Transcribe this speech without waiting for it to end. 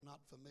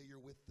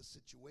familiar with the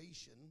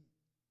situation,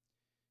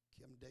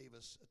 Kim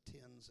Davis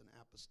attends an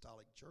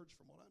apostolic church,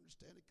 from what I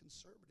understand, a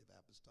conservative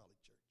apostolic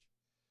church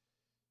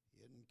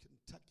in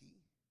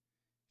Kentucky.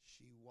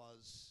 She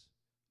was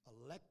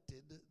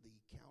elected the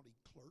county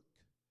clerk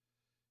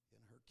in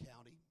her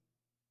county.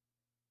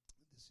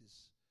 This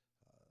is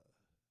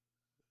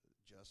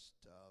just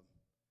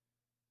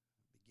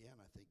began,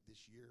 I think,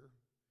 this year.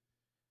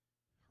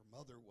 Her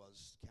mother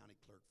was county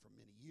clerk for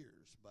many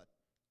years, but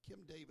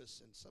Kim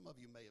Davis, and some of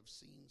you may have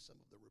seen some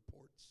of the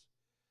reports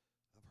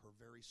of her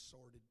very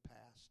sordid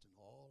past and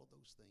all of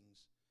those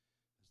things,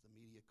 as the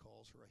media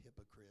calls her a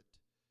hypocrite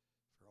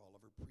for all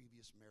of her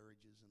previous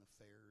marriages and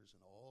affairs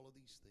and all of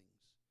these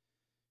things.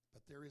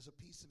 But there is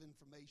a piece of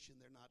information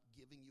they're not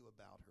giving you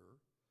about her.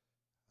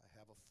 I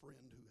have a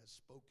friend who has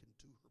spoken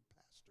to her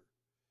pastor.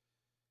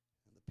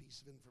 And the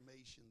piece of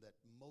information that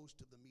most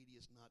of the media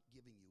is not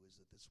giving you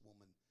is that this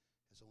woman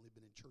has only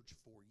been in church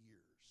 4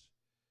 years.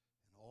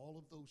 And all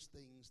of those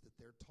things that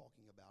they're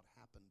talking about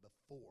happened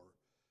before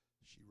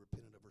she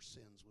repented of her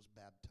sins, was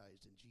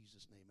baptized in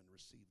Jesus' name, and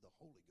received the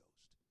Holy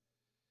Ghost.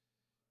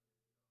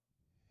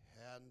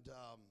 And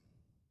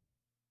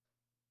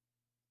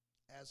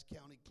as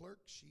county clerk,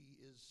 she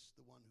is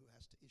the one who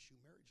has to issue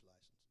marriage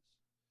licenses.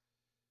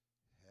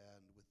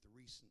 And with the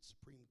recent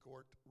Supreme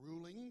Court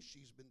ruling,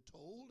 she's been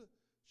told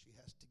she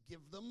has to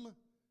give them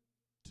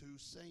to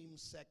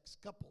same-sex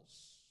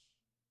couples.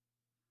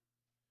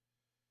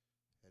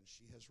 And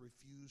she has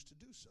refused to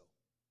do so.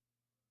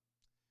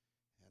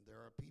 And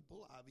there are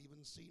people, I've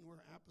even seen where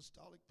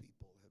apostolic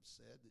people have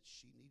said that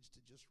she needs to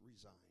just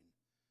resign.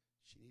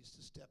 She needs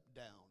to step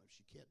down. If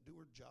she can't do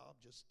her job,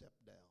 just step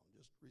down,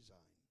 just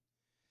resign.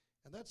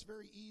 And that's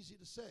very easy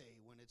to say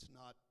when it's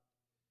not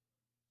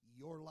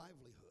your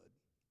livelihood.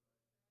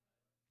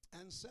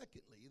 And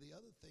secondly, the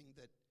other thing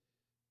that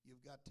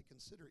you've got to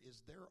consider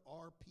is there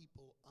are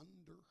people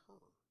under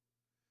her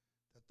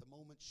that the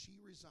moment she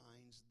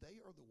resigns,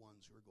 they are the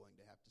ones who are going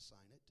to have to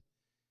sign it.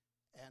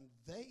 And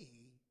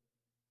they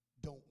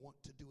don't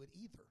want to do it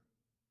either.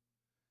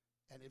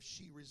 And if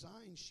she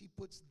resigns, she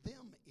puts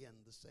them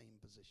in the same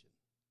position.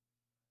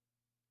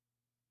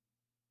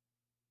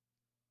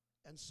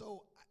 And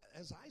so,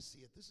 as I see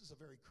it, this is a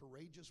very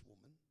courageous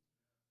woman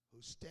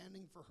who's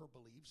standing for her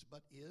beliefs,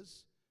 but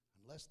is,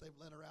 unless they've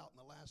let her out in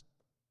the last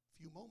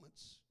few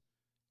moments,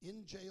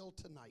 in jail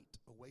tonight,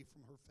 away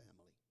from her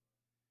family,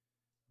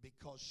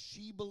 because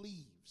she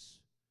believes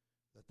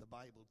that the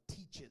Bible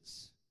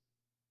teaches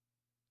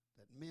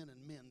that men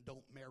and men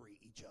don't marry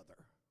each other.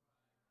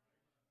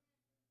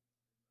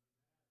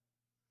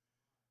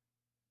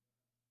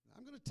 Now,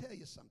 I'm going to tell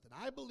you something.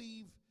 I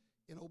believe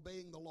in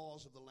obeying the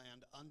laws of the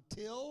land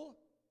until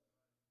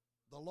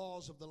the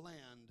laws of the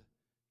land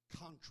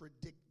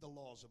contradict the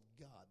laws of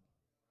God.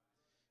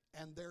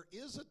 And there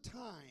is a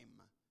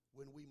time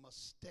when we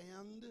must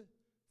stand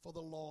for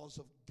the laws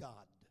of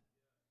God.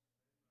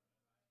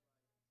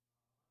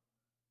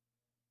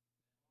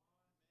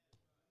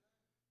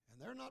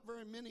 And there are not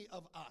very many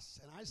of us,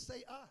 and I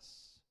say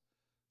us,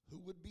 who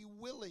would be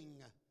willing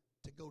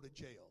to go to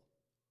jail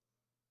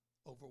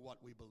over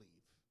what we believe.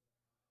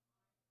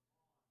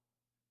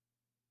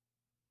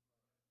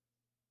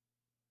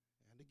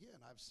 And again,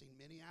 I've seen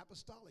many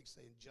apostolics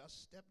saying,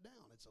 just step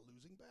down. It's a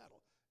losing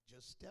battle.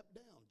 Just step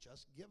down.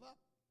 Just give up.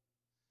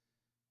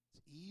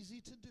 It's easy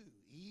to do,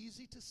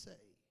 easy to say.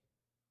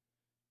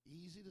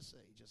 Easy to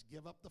say, just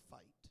give up the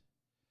fight.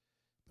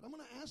 But I'm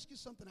going to ask you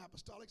something,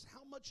 apostolics.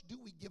 How much do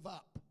we give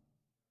up?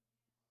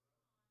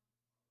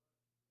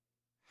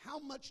 How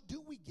much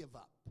do we give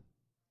up?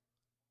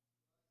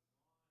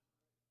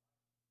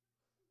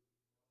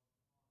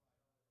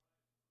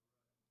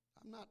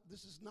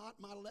 This is not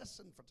my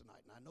lesson for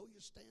tonight, and I know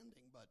you're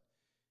standing, but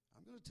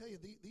I'm going to tell you,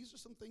 these are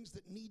some things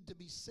that need to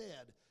be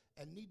said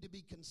and need to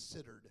be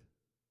considered.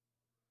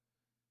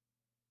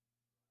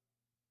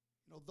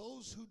 You know,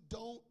 those who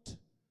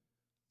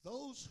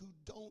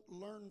don't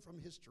learn from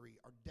history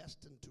are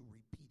destined to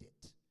repeat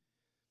it.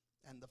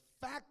 And the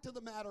fact of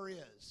the matter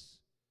is,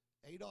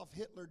 Adolf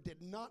Hitler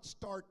did not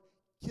start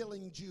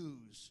killing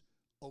Jews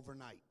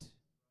overnight.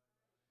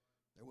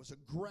 There was a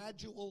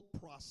gradual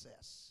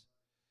process.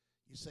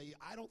 You say,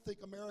 I don't think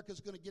America's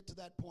going to get to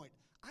that point.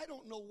 I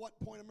don't know what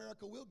point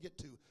America will get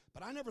to,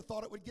 but I never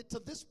thought it would get to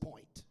this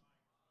point.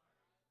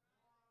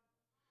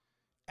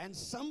 And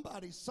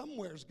somebody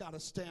somewhere's got to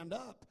stand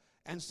up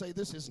and say,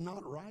 this is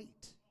not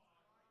right.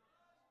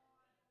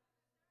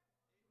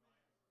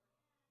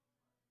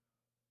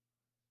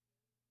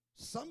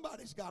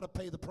 Somebody's got to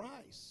pay the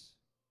price.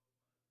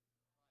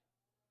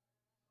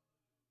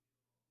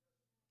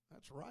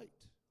 That's right.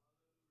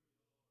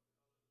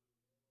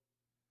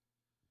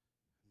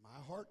 My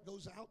heart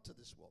goes out to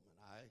this woman.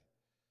 I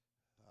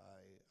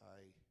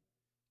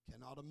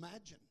cannot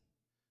imagine.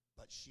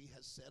 But she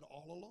has said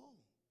all along,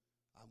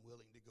 I'm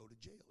willing to go to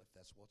jail if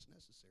that's what's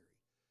necessary.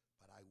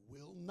 But I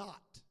will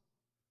not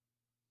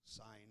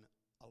sign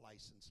a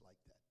license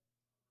like that.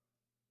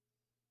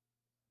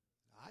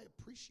 I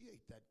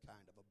appreciate that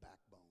kind of a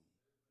backbone.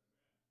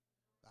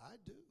 I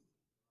do.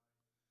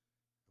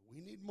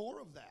 We need more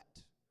of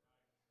that.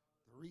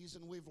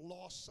 reason we've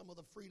lost some of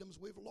the freedoms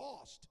we've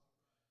lost.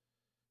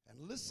 And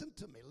listen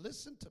to me.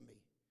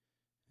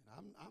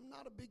 And I'm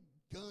not a big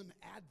gun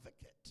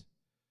advocate,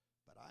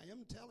 but I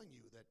am telling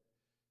you that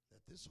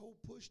this whole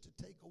push to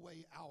take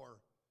away our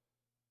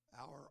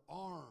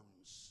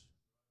arms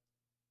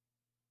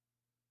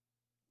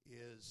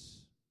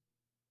is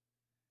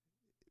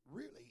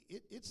really,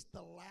 it's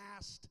the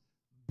last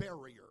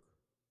barrier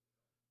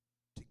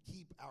to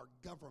keep our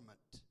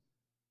government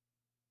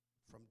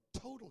from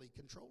totally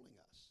controlling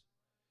us.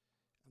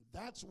 And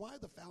that's why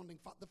the founding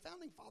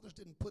fathers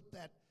didn't put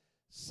that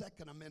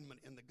Second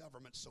Amendment in the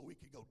government so we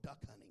could go duck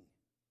hunting.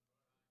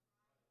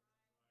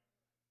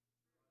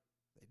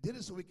 They did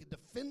it so we could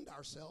defend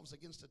ourselves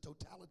against a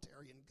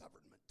totalitarian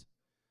government.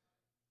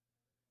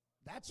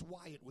 That's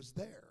why it was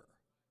there.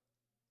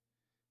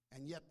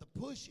 And yet the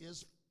push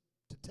is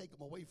to take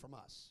them away from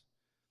us.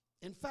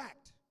 In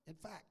fact,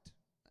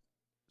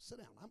 sit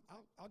down.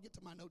 I'll get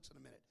to my notes in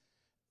a minute.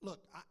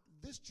 Look,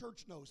 this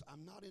church knows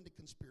I'm not into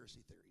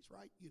conspiracy theories,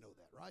 right? You know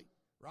that, right?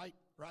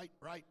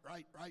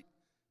 Right.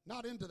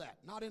 Not into that.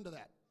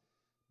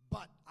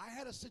 But I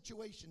had a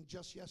situation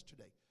just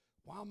yesterday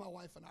while my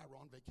wife and I were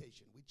on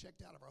vacation. We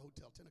checked out of our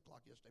hotel 10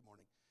 o'clock yesterday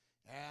morning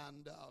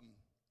and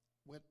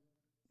went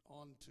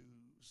on to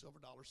Silver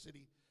Dollar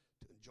City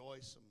to enjoy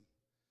some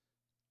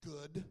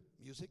good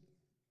music.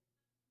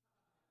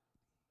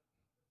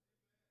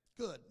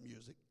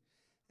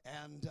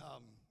 And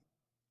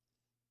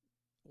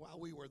while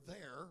we were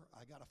there,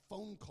 I got a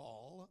phone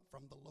call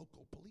from the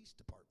local police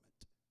department.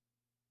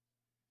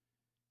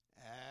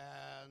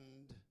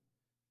 And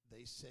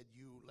they said,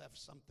 you left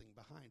something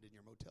behind in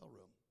your motel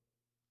room.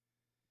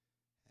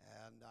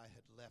 And I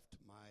had left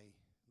my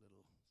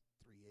little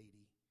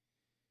 380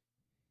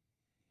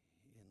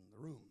 in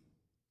the room.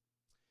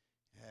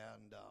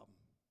 And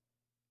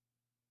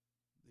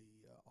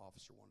the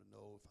officer wanted to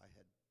know if I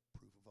had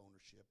proof of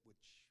ownership,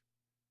 which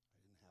I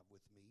didn't have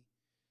with me.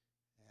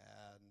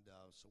 And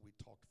so we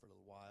talked for a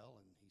little while,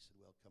 and he said,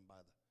 well, come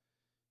by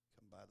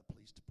the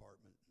police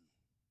department and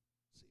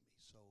see me.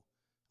 So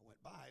I went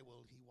by.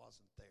 Well, he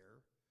wasn't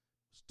there.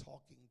 I was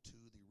talking to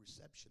the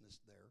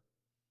receptionist there.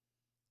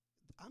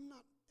 I'm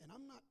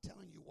not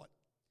telling you what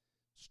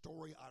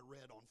story I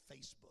read on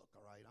Facebook,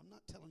 all right? I'm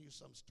not telling you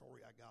some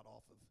story I got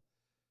off of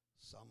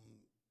some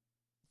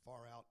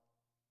far out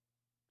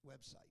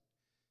website.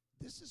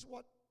 This is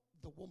what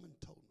the woman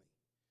told me.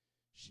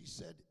 She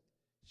said,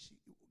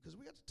 because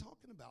we got to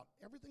talking about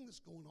everything that's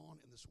going on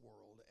in this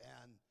world,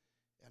 and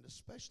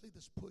especially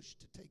this push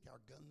to take our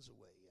guns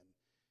away.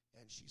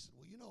 And she said,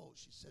 well,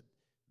 she said,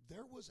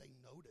 there was a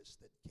notice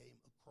that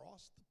came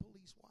across the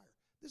police wire.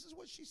 This is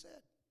what she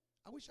said.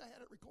 I wish I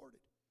had it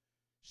recorded.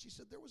 She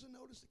said there was a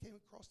notice that came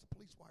across the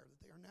police wire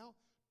that they are now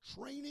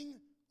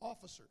training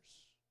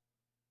officers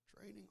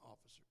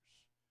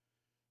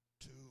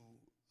to,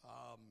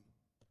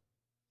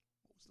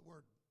 what was the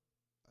word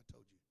I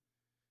told you?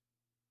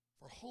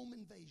 For home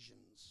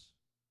invasions.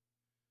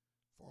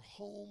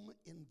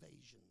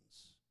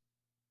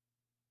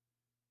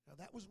 Now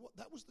that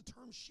was the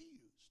term she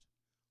used.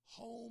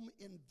 Home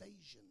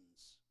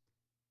invasions,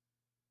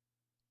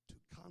 to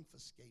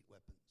confiscate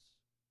weapons.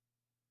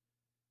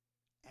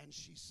 And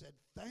she said,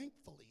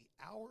 thankfully,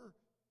 our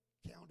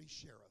county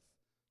sheriff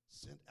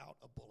sent out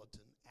a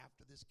bulletin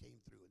after this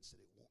came through and said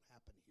it won't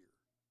happen here.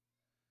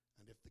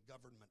 And if the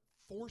government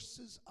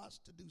forces us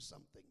to do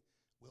something,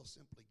 we'll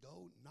simply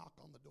go knock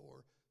on the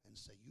door and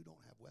say, you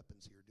don't have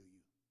weapons here, do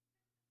you?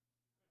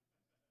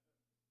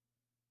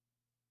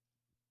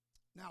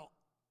 Now,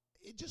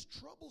 it just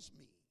troubles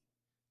me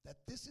that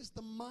this is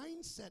the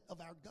mindset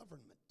of our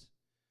government,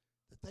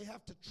 that they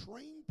have to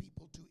train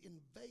people to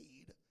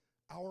invade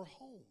our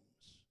homes.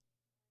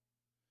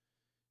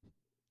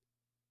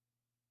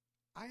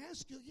 I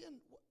ask you again,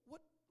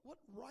 what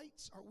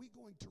rights are we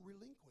going to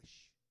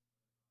relinquish?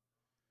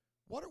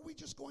 What are we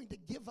just going to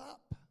give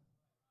up?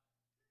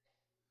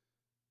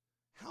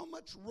 How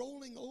much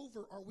rolling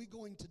over are we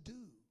going to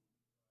do?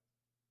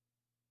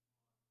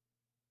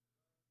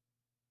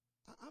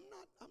 I'm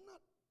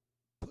not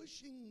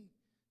pushing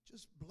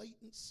just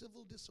blatant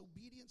civil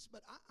disobedience,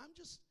 but I'm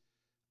just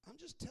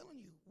telling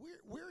you,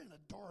 we're in a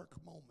dark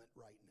moment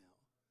right now.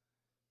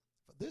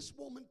 For this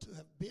woman to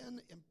have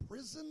been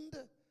imprisoned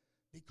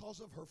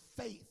because of her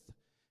faith,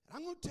 and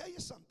I'm going to tell you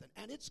something,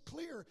 and it's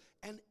clear,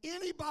 and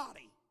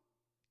anybody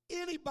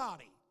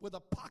with a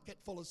pocket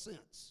full of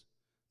sense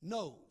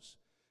knows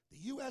the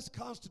U.S.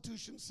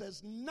 Constitution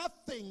says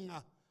nothing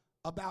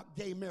about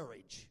gay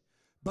marriage,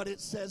 but it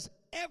says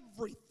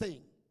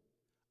everything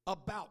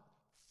about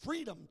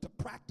freedom to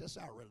practice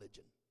our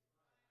religion.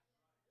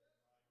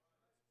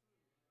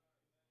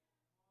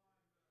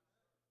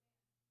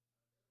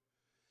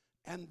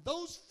 And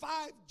those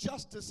 5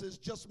 justices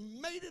just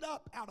made it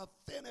up out of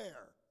thin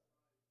air.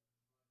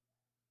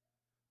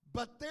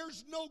 But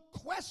there's no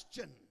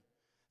question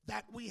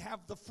that we have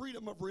the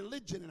freedom of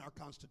religion in our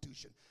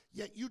Constitution.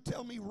 Yet you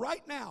tell me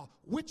right now,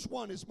 which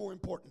one is more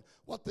important?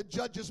 What the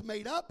judges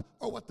made up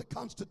or what the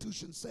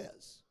Constitution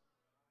says?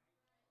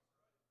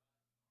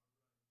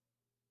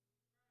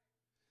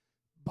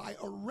 by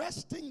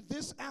arresting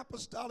this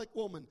apostolic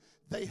woman,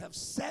 they have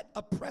set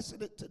a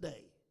precedent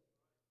today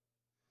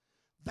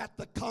that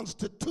the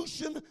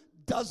Constitution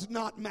does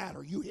not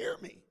matter. You hear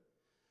me?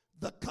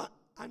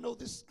 I know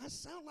this, I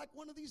sound like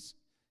one of these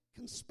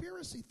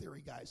conspiracy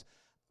theory guys.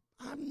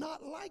 I'm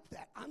not like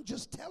that. I'm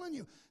just telling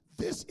you,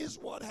 this is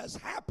what has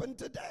happened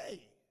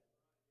today.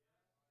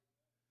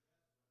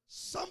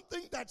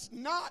 Something that's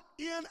not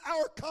in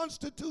our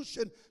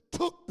Constitution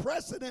took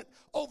precedent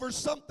over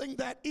something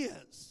that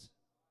is.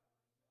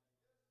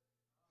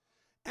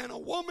 And a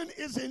woman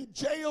is in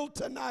jail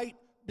tonight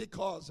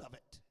because of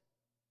it.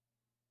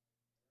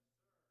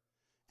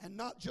 And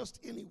not just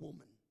any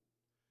woman,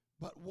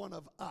 but one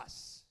of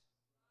us.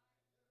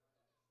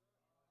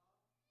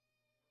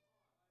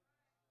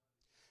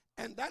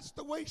 And that's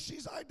the way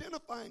she's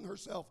identifying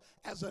herself,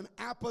 as an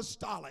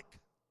apostolic.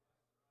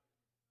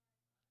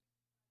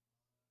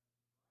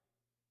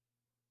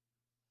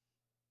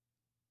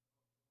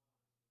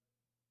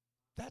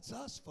 That's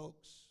us,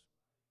 folks.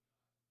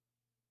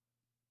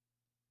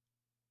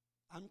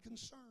 I'm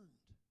concerned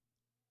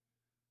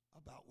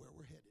about where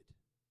we're headed.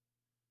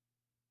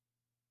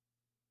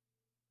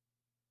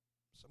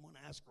 Someone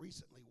asked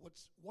recently,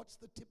 what's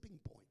the tipping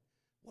point?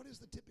 What is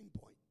the tipping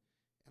point?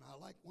 And I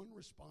like one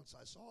response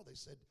I saw. They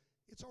said,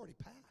 it's already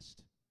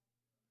passed.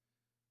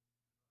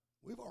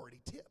 We've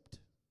already tipped.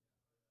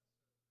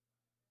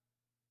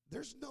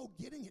 There's no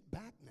getting it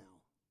back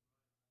now.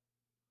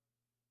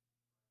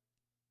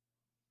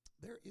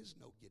 There is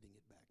no getting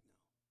it back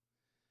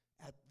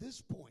now. At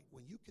this point,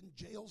 when you can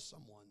jail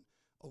someone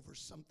over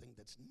something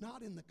that's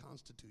not in the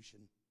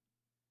Constitution,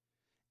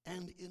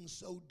 and in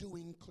so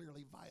doing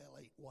clearly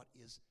violate what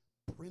is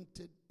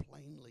printed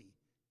plainly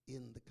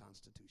in the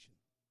Constitution.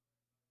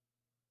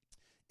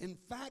 In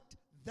fact,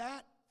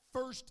 that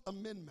First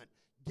Amendment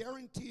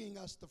guaranteeing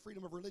us the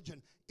freedom of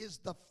religion is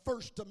the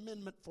First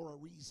Amendment for a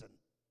reason.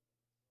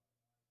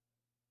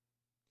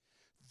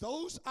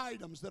 Those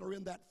items that are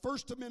in that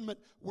First Amendment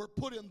were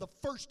put in the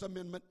First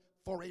Amendment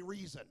for a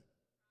reason.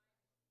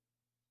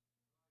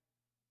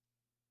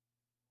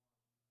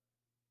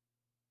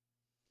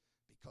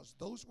 Because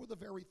those were the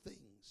very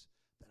things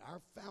that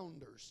our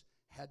founders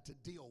had to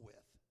deal with.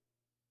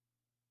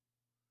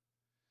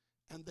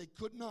 And they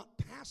could not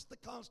pass the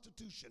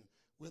Constitution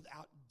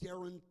without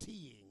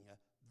guaranteeing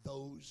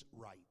those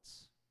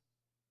rights.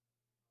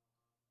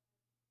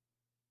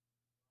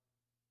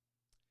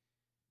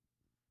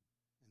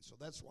 And so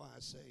that's why I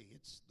say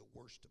it's the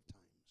worst of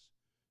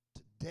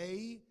times.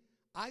 Today,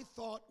 I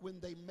thought when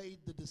they made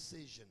the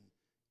decision,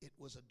 it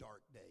was a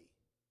dark day.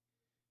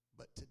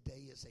 But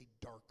today is a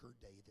darker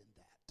day than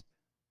that.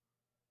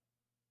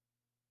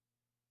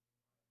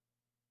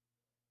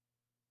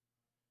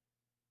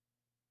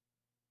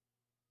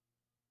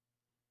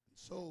 And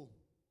so,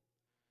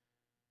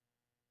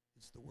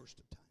 it's the worst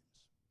of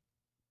times.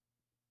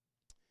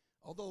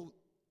 Although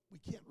we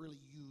can't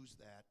really use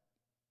that.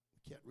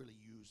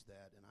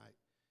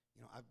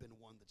 And I've been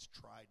one that's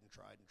tried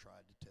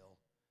to tell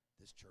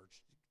this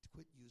church to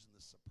quit using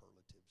the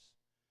superlatives.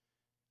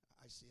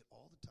 I see it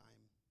all the time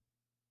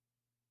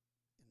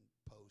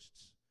in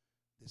posts.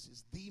 This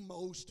is the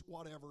most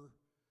whatever.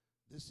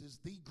 This is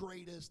the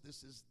greatest.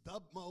 This is the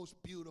most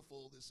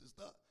beautiful. This is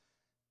the...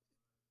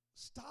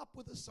 Stop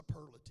with the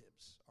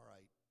superlatives, all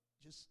right?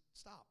 Just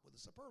stop with the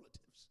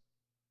superlatives.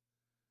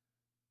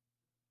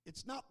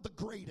 It's not the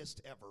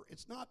greatest ever.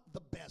 It's not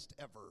the best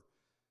ever.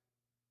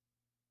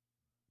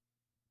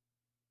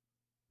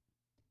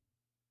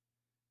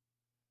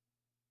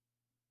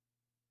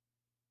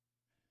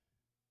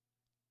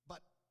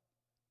 But,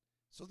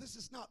 so this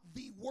is not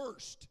the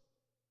worst,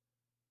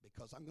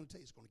 because I'm going to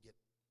tell you it's going to get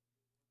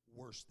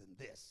worse than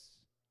this.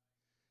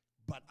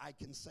 But I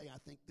can say I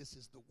think this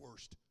is the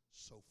worst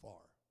so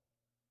far.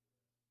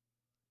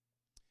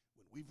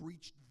 When we've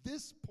reached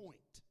this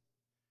point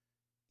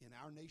in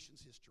our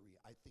nation's history,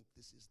 I think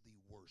this is the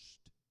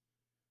worst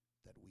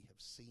that we have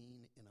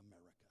seen in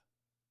America.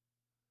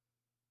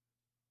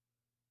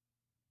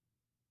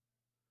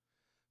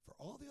 For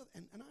all the other,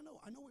 and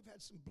I know we've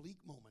had some bleak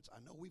moments. I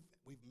know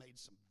we've made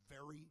some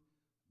very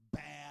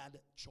bad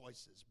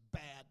choices,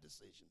 bad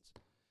decisions.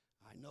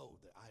 I know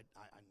that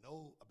I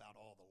know about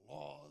all the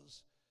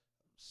laws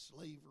of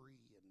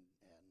slavery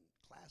and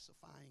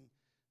classifying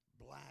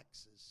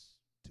blacks as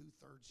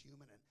 2/3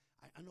 human,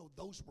 and I know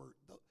those were,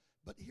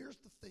 but here's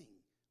the thing.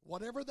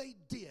 Whatever they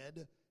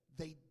did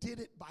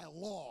it by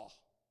law.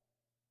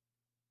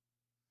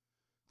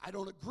 I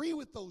don't agree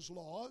with those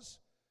laws,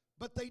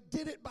 but they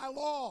did it by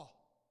law.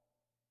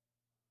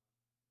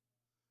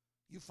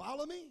 You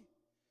follow me?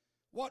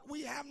 What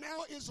we have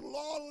now is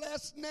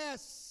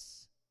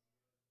lawlessness.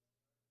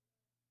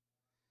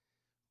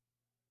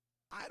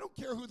 I don't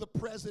care who the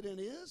president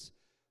is.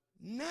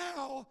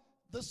 Now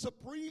the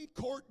Supreme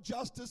Court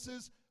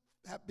justices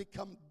have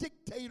become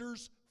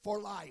dictators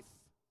for life.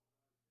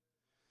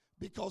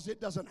 Because it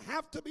doesn't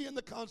have to be in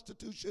the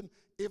Constitution.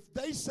 If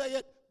they say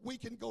it, we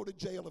can go to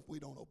jail if we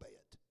don't obey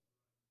it.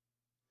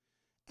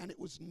 And it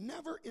was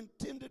never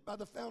intended by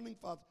the founding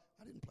fathers.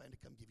 I didn't plan to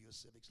come give you a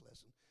civics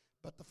lesson.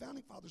 But the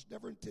Founding Fathers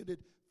never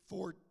intended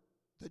for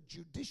the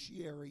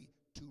judiciary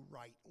to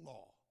write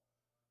law.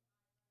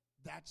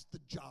 That's the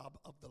job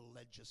of the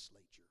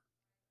legislature.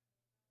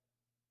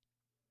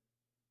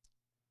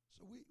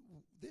 So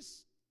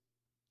this,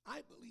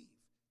 I believe,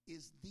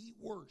 is the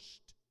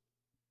worst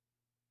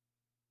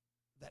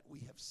that we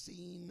have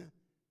seen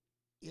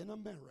in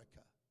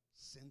America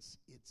since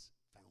its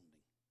founding.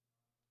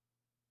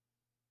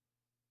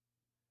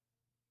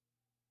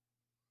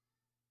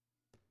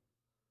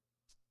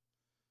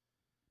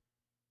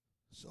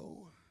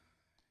 So,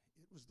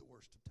 it was the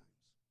worst of times.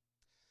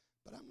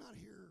 But I'm not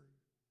here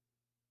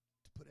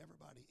to put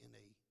everybody in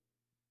a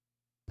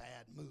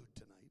bad mood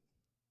tonight.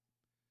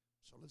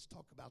 So let's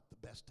talk about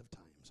the best of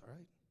times, all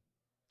right?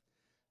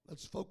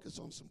 Let's focus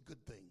on some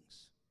good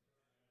things.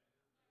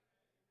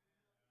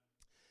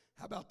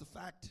 How about the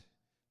fact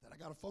that I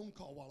got a phone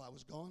call while I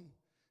was gone?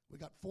 We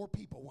got 4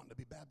 people wanting to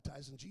be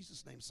baptized in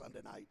Jesus' name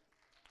Sunday night.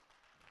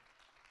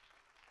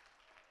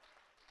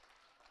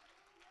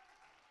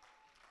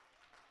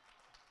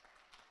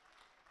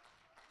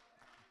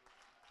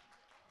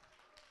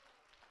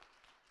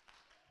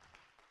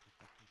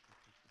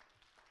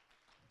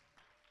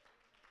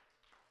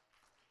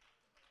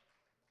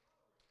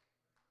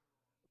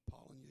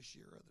 Paul and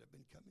Yashira that have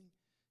been coming,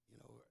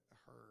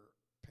 her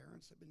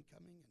parents have been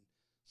coming, and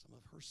some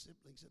of her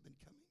siblings have been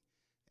coming.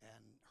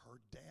 And her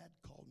dad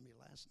called me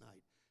last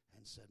night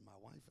and said, my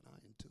wife and I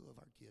and 2 of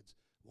our kids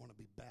want to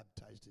be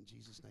baptized in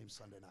Jesus' name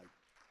Sunday night.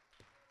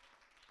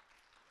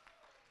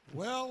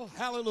 Well,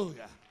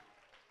 hallelujah.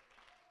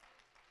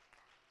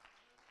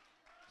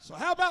 So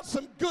how about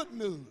some good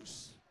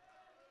news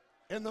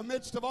in the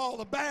midst of all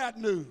the bad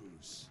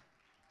news?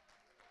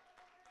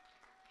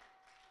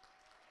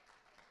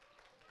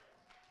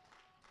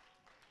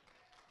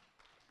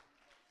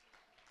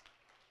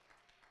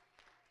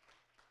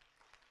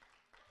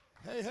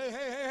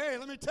 Hey,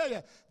 let me tell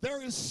you,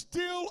 there is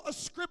still a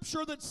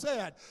scripture that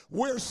said,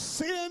 where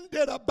sin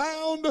did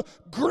abound,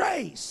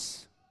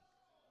 grace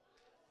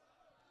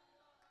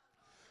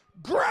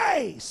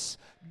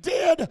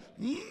did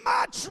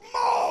much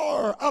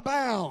more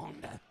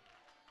abound.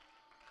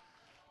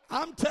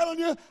 I'm telling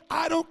you,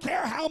 I don't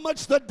care how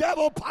much the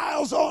devil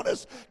piles on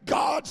us,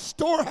 God's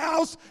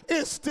storehouse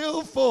is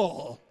still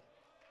full.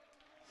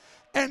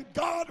 And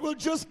God will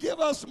just give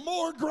us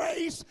more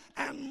grace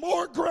and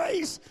more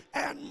grace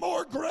and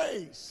more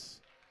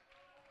grace.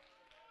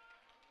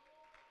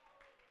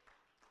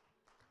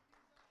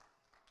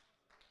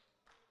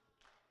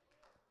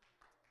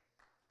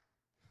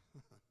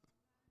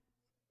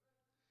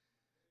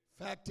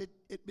 In fact,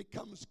 it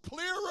becomes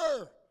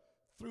clearer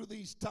through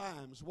these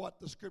times what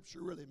the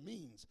scripture really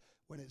means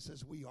when it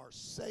says we are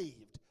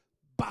saved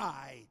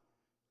by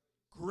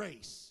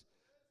grace.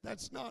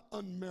 That's not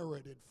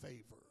unmerited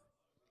favor.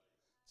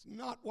 It's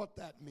not what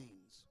that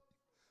means.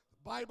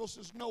 The Bible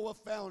says Noah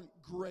found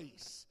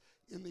grace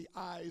in the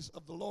eyes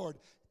of the Lord.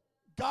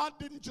 God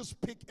didn't just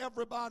pick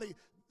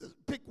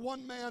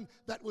one man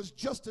that was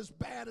just as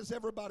bad as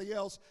everybody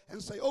else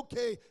and say,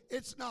 okay,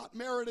 it's not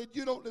merited,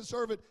 you don't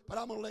deserve it, but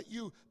I'm going to let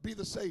you be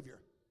the Savior.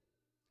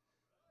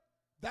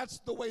 That's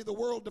the way the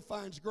world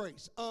defines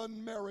grace,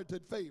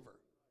 unmerited favor.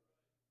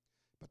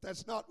 But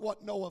that's not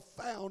what Noah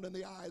found in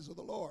the eyes of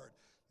the Lord.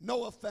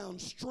 Noah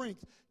found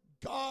strength.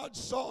 God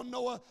saw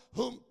Noah,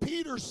 whom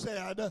Peter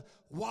said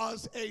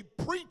was a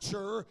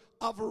preacher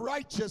of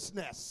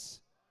righteousness.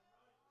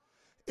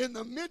 In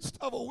the midst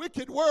of a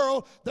wicked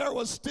world, there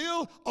was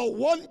still a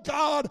one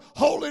God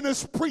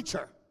holiness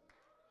preacher.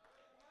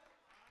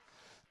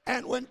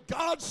 And when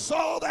God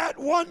saw that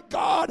one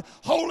God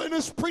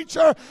holiness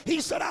preacher,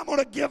 he said, I'm going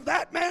to give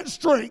that man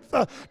strength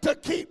to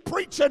keep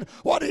preaching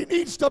what he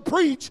needs to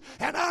preach.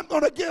 And I'm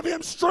going to give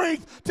him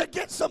strength to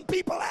get some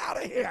people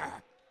out of here.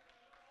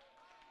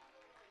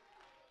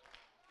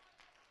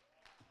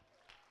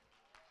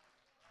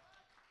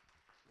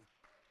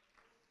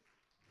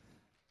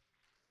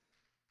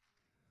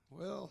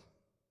 Well,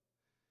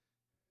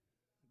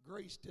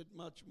 grace did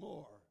much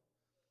more.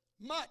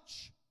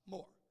 Much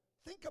more.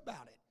 Think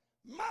about it.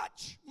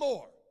 Much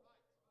more.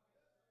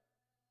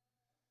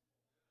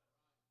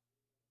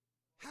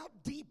 How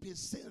deep is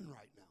sin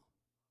right now?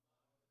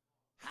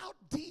 How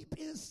deep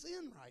is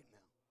sin right now?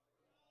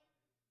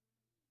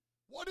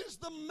 What is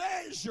the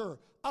measure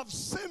of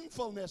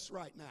sinfulness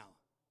right now?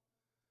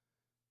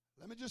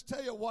 Let me just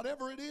tell you,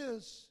 whatever it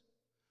is,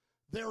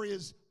 there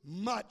is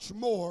much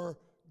more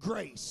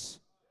grace.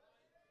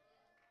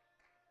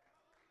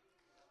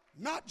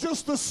 Not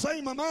just the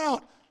same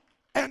amount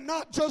and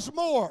not just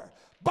more,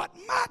 but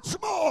much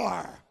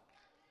more.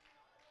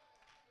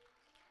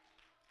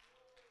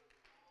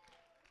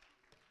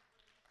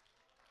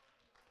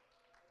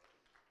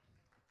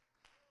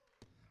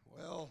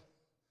 Well,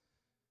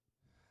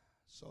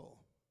 so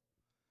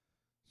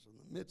in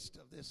the midst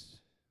of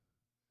this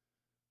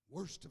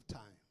worst of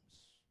times,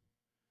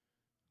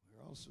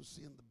 we're also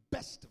seeing the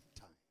best of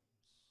times.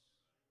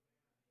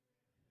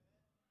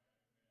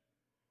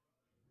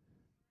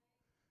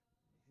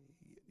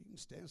 You can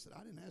stand.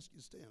 I didn't ask you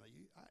to stand.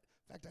 In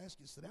fact, I asked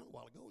you to sit down a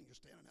while ago, and you're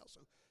standing now. So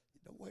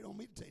Don't wait on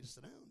me to tell you to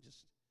sit down.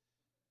 Just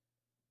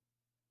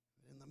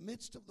in the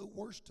midst of the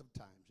worst of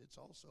times, it's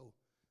also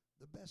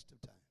the best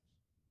of times.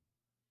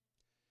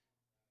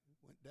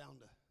 Went down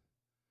to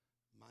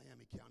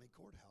Miami County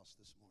Courthouse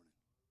this morning.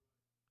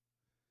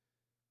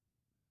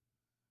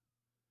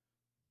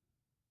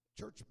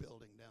 Church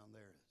building down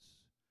there is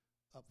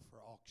up for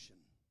auction.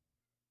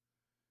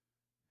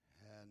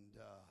 And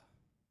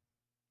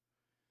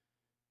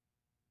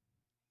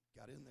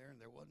got in there, and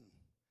there wasn't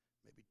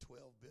maybe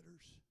 12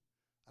 bidders.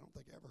 I don't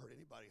think I ever heard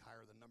anybody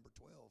higher than number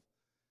 12.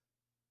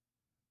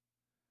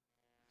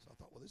 So I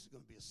thought, well, this is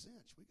going to be a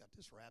cinch. We got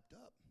this wrapped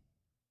up.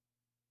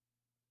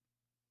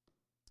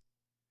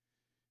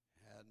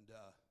 And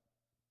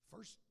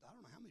first, I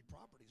don't know how many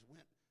properties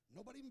went.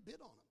 Nobody even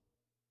bid on them.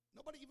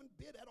 Nobody even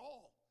bid at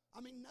all. I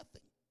mean,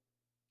 nothing.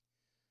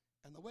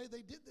 And the way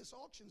they did this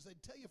auctions,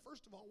 they'd tell you,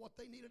 first of all, what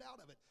they needed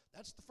out of it.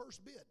 That's the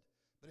first bid.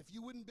 But if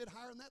you wouldn't bid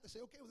higher than that, they say,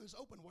 okay, well, it's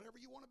open, whatever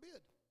you want to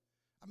bid.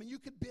 I mean, you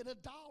could bid $1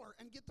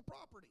 and get the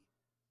property.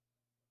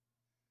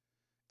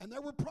 And there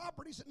were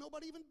properties that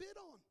nobody even bid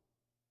on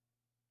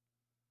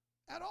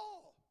at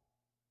all.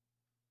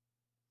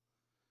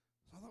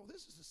 So I thought, well,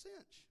 this is a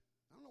cinch.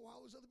 I don't know why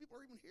all those other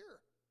people are even here.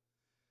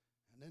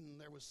 And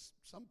then there was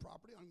some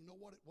property, I don't even know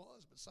what it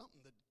was, but something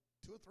that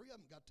 2 or 3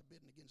 of them got to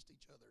bidding against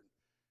each other and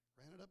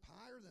ran it up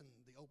higher than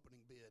the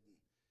opening bid.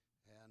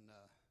 And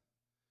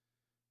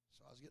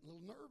so I was getting a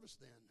little nervous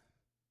then.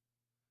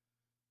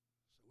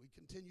 So we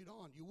continued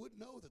on. You would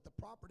know that the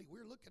property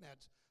we're looking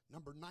at is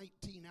number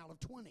 19 out of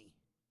 20.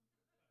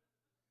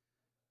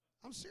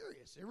 I'm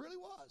serious. It really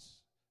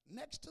was.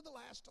 Next to the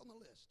last on the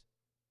list.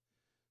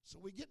 So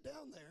we get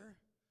down there.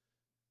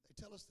 They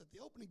tell us that the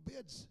opening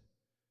bid's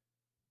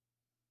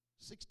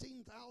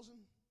 $16,000,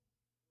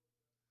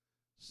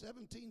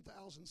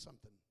 $17,000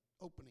 something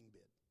opening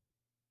bid.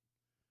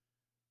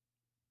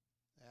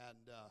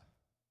 And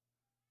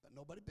but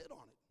nobody bid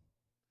on it.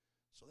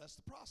 So that's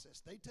the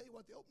process. They tell you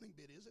what the opening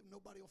bid is. If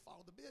nobody will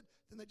follow the bid,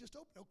 then they just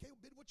open. Okay, well,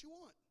 bid what you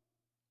want.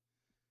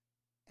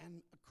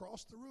 And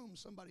across the room,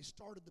 somebody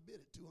started the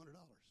bid at $200.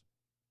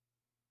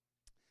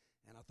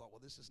 And I thought, well,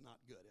 this is not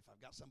good. If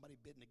I've got somebody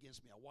bidding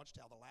against me, I watched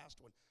how the last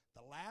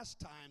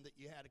time that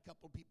you had a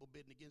couple of people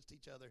bidding against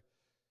each other,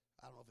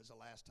 I don't know if it's the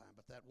last time,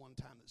 but that one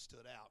time that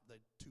stood out,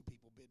 the 2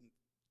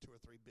 or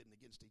 3 bidding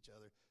against each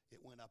other, it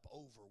went up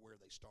over where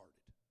they started.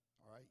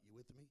 All right, you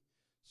with me?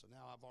 So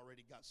now I've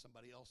already got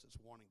somebody else that's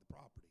wanting the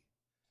property.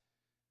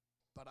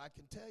 But I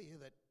can tell you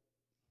that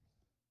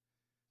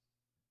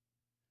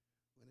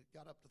when it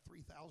got up to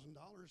 $3,000,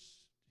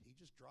 he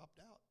just dropped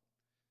out.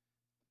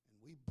 And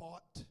we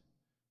bought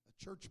a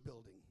church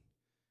building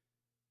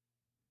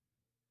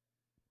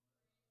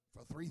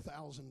for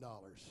 $3,000.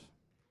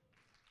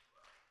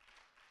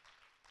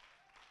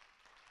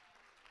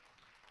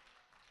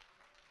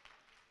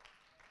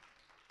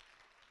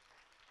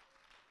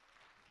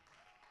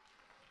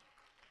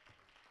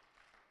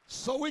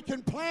 So we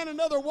can plant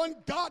another one,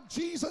 God,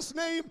 Jesus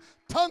name,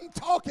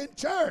 tongue-talking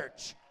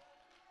church.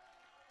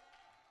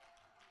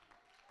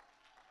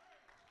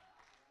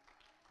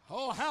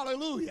 Oh,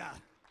 hallelujah.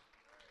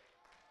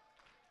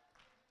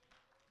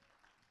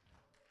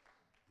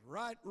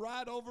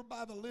 Right over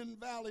by the Lynn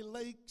Valley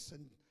Lakes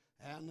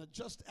and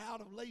just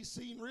out of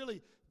Lacine.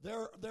 Really,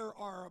 there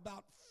are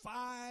about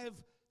 5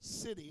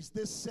 cities.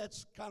 This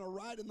sets kind of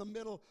right in the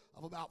middle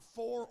of about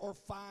 4 or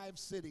 5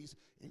 cities,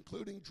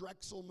 including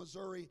Drexel,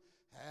 Missouri,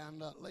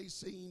 and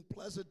Lacine,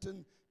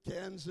 Pleasanton,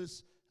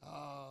 Kansas.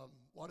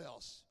 What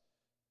else?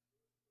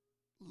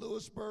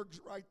 Lewisburg's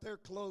right there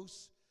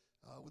close,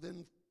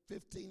 within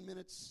 15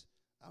 minutes.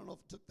 I don't know if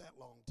it took that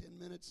long, 10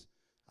 minutes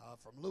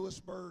from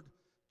Lewisburg,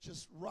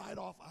 just right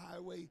off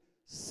Highway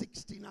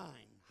 69.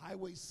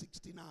 Highway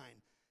 69,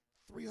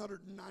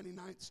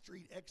 399th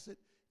Street exit.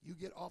 You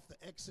get off the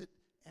exit,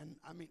 and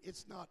I mean,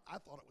 it's not, I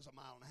thought it was a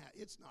mile and a half.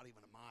 It's not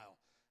even a mile.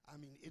 I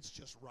mean, it's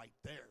just right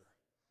there.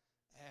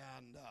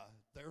 And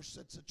there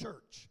sits a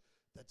church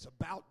that's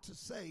about to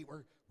say,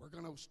 we're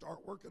going to start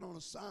working on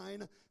a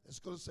sign that's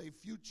going to say,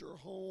 future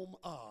home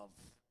of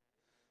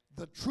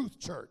the Truth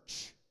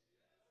Church.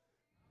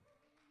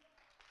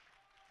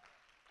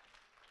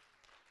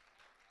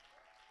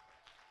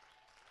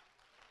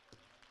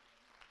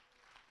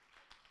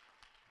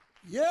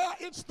 Yeah,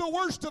 it's the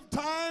worst of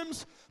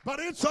times, but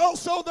it's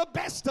also the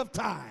best of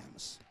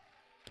times.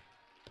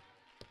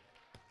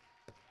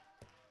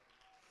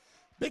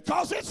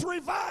 Because it's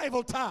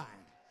revival time.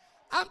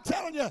 I'm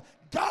telling you,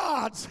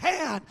 God's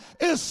hand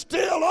is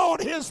still on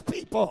his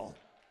people.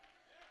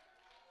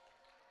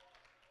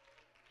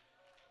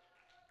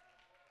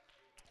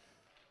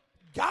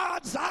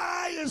 God's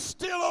eye is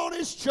still on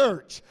his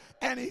church,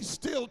 and he's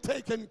still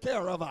taking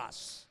care of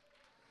us.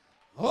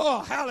 Oh,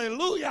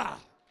 hallelujah.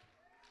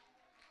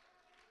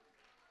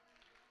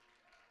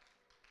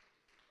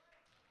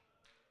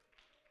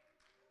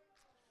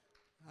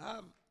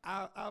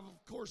 I've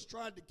of course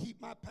tried to keep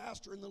my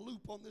pastor in the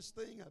loop on this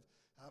thing.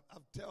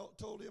 I've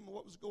told him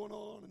what was going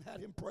on and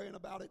had him praying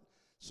about it.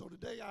 So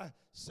today I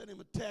sent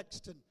him a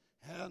text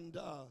and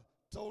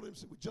told him,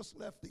 said we just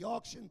left the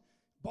auction.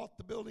 bought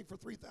the building for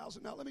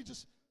 $3,000. Now let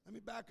me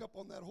back up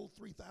on that whole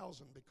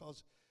 $3,000,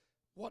 because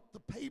what the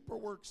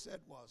paperwork said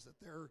was that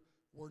there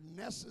were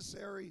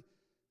necessary,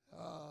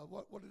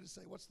 what did it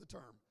say? What's the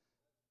term?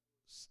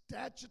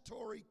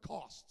 Statutory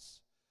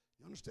costs.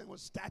 You understand what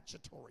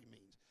statutory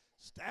means?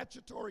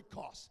 Statutory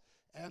costs.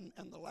 And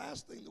the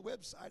last thing the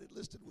website had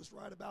listed was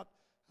right about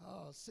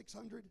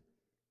 600.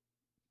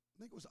 I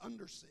think it was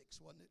under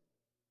 6, wasn't it?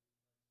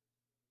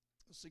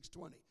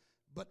 620.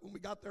 But when we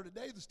got there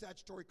today, the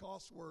statutory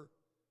costs were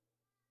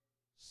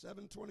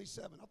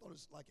 727. I thought it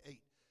was like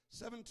 8.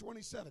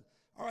 727.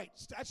 All right,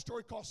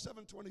 statutory cost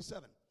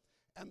 727.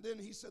 And then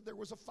he said there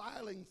was a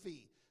filing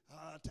fee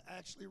to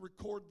actually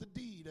record the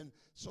deed. And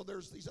so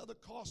there's these other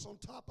costs on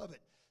top of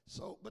it.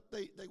 So, but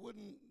they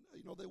wouldn't,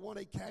 they want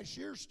a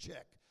cashier's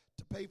check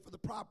to pay for the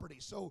property.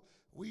 So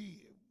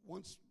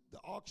once the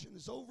auction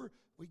is over,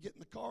 we get in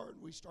the car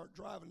and we start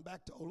driving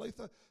back to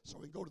Olathe so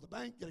we can go to the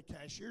bank, get a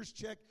cashier's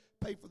check,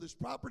 pay for this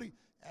property.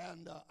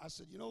 And I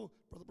said,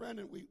 Brother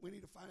Brandon, we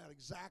need to find out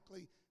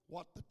exactly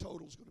what the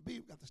total is going to be.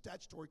 We've got the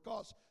statutory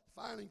costs,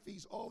 filing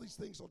fees, all these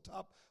things on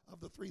top of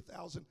the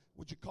 $3,000.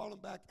 Would you call him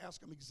back,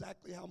 ask him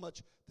exactly how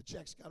much the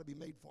check's got to be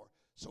made for?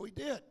 So he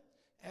did.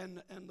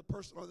 And the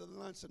person on the other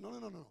line said,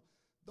 no.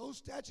 Those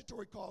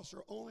statutory costs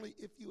are only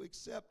if you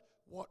accept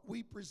what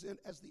we present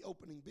as the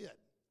opening bid.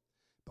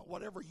 But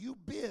whatever you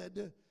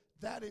bid,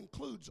 that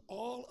includes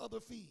all other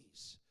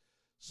fees.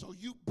 So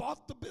you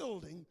bought the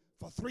building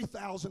for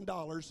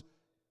 $3,000,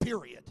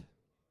 period.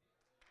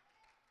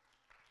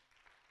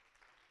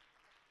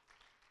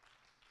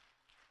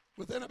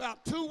 Within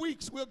about 2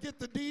 weeks, we'll get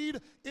the deed.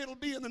 It'll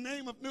be in the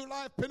name of New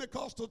Life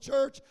Pentecostal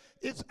Church.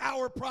 It's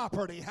our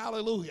property.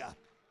 Hallelujah.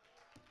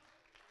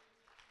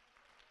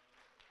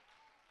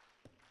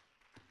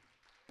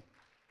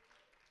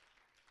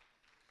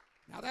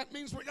 Now that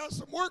means we got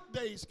some work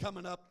days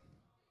coming up.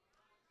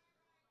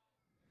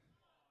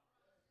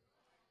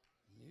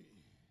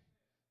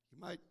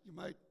 I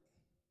might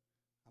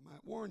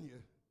warn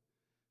you.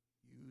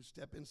 You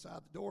step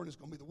inside the door and it's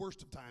going to be the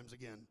worst of times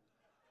again.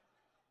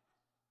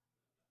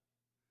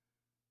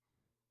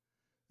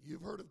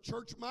 You've heard of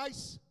church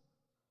mice?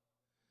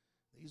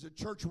 These are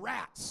church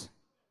rats.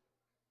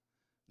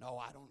 No,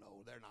 I don't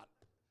know. They're not.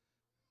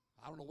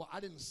 I don't know why. I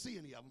didn't see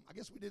any of them. I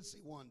guess we did see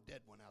one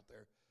dead one out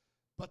there.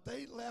 But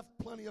they left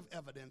plenty of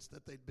evidence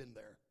that they'd been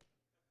there.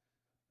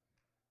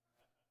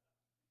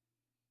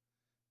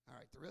 All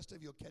right, the rest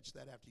of you will catch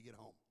that after you get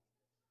home.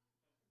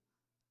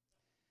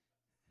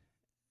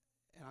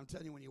 And I'm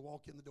telling you, when you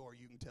walk in the door,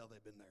 you can tell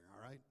they've been there,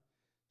 all right?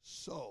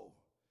 So,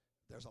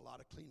 there's a lot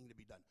of cleaning to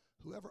be done.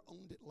 Whoever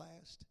owned it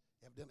last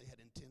evidently had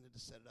intended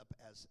to set it up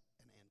as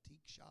an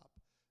antique shop.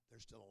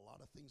 There's still a lot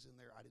of things in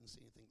there. I didn't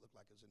see anything that looked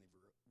like it was any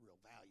real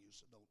value,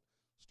 so don't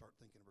start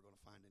thinking we're going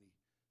to find any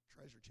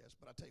treasure chest.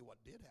 But I'll tell you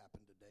what did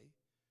happen today.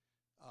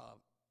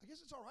 I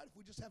guess it's all right if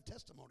we just have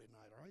testimony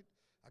tonight, all right?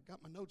 I got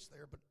my notes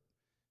there, but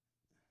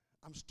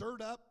I'm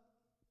stirred up,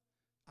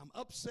 I'm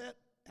upset,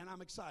 and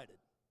I'm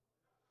excited.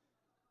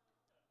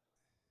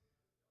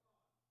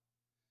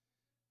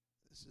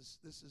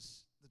 This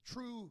is the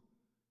true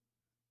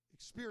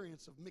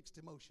experience of mixed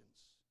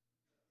emotions.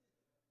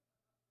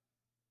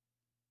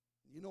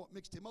 You know what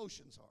mixed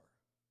emotions are?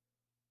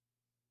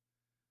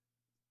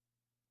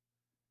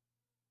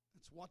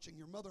 It's watching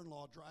your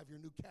mother-in-law drive your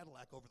new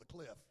Cadillac over the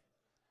cliff.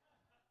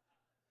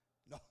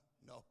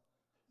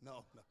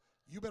 No.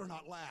 You better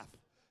not laugh.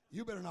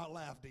 You better not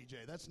laugh,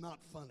 DJ. That's not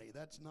funny.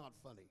 That's not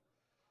funny.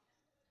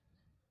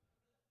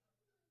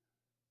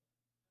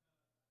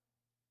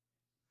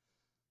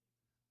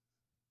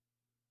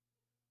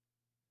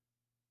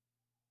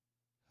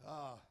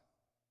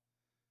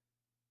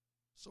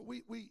 So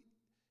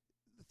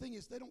the thing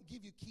is, they don't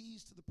give you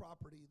keys to the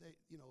property.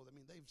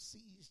 They've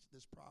seized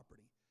this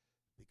property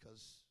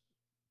because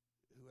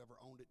whoever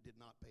owned it did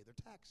not pay their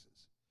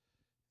taxes.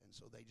 And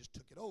so they just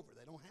took it over.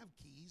 They don't have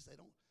keys.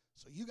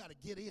 So you got to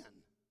get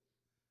in.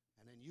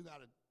 And then you got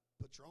to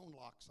put your own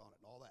locks on it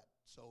and all that.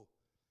 So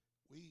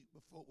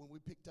when we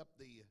picked up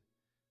the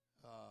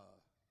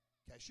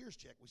cashier's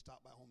check, we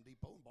stopped by Home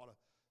Depot and bought a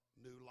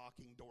new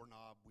locking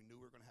doorknob. We knew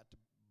we were going to have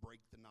to break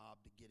the knob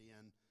to get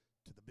in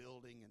to the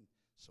building, and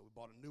so we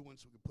bought a new one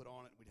so we could put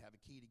on it. We'd have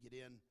a key to get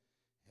in,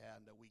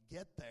 and we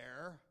get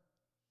there,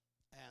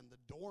 and the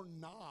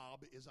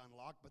doorknob is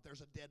unlocked, but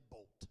there's a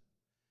deadbolt,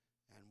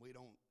 and we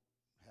don't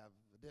have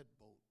a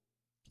deadbolt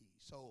key.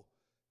 So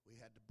we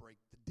had to break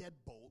the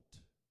deadbolt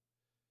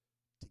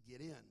to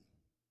get in.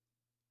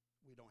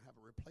 We don't have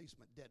a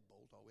replacement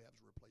deadbolt. All we have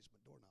is a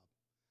replacement doorknob.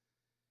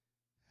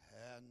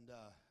 And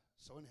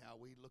so anyhow,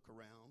 we look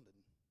around and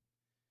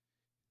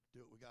do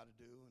what we got to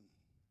do and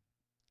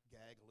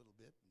gag a little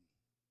bit.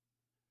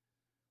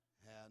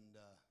 And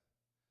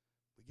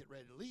we get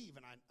ready to leave,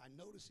 and I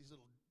notice these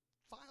little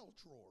file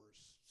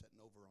drawers sitting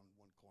over on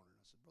one corner.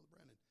 And I said, Brother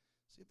Brandon,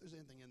 see if there's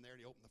anything in there.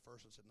 And he opened the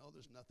first one and said, no,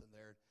 there's nothing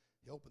there.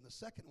 He opened the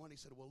second one. He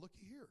said, well,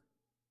 looky here.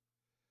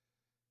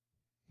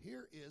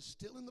 Here is,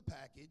 still in the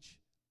package,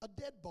 a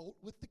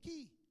deadbolt with the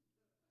key.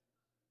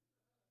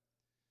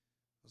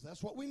 Because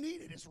that's what we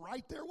needed. It's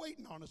right there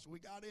waiting on us. We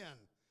got in.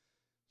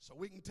 So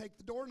we can take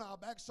the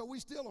doorknob back, so we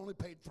still only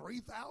paid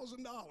 $3,000.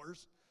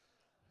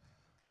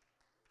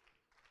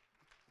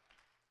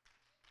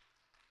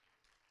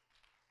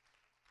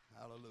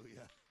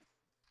 Hallelujah.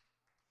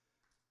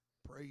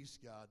 Praise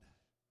God.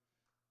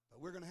 But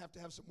we're going to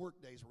have some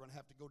work days. We're going to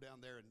have to go down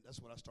there, and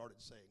that's what I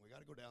started saying. We got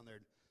to go down there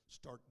and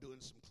start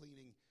doing some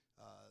cleaning.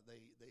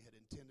 They had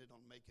intended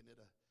on making it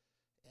a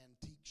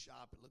antique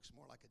shop. It looks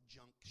more like a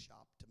junk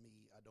shop to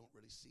me. I don't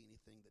really see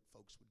anything that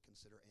folks would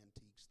consider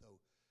antiques, though.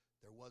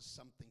 There was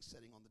something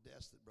sitting on the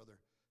desk that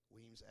Brother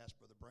Weems asked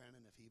Brother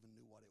Brannon if he even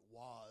knew what it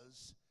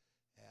was.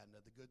 And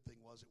the good thing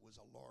was it was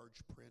a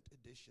large print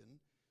edition,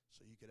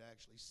 so you could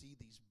actually see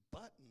these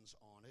buttons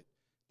on it.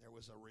 There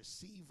was a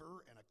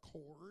receiver and a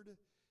cord,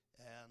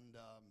 and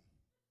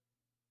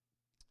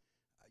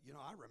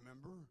I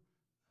remember,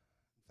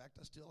 in fact,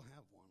 I still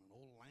have one, an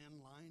old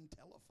landline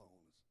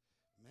telephone.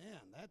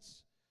 Man,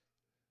 it's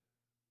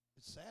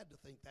sad to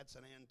think that's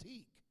an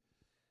antique.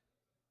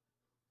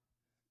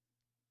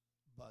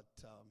 But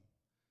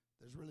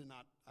there's really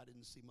not, I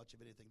didn't see much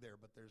of anything there,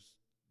 but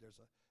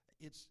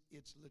it's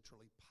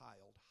literally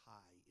piled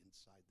high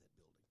inside that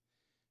building.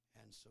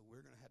 And so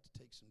we're going to have to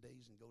take some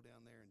days and go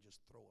down there and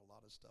just throw a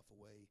lot of stuff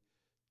away,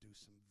 do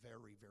some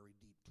very, very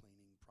deep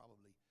cleaning.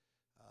 Probably,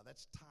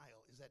 that's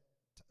tile. Is that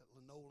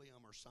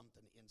linoleum or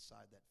something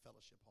inside that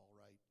fellowship hall,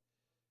 right?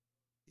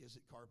 Is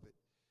it carpet?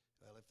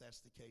 Well, if that's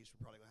the case,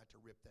 we're probably going to have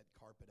to rip that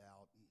carpet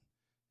out and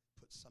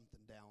put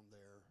something down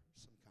there,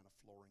 some kind of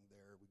flooring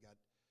there. We got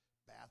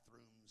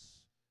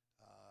bathrooms.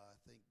 I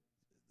think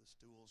the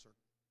stools are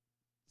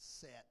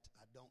set.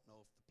 I don't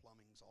know if the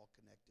plumbing's all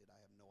connected. I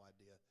have no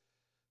idea.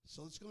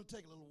 So it's going to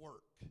take a little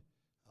work.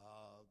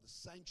 The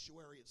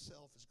sanctuary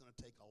itself is going to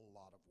take a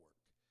lot of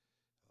work.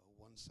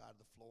 One side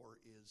of the floor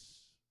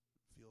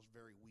feels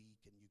very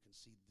weak, and you can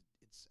see that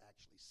it's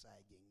actually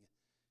sagging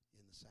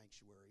in the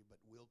sanctuary.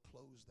 But we'll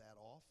close that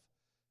off,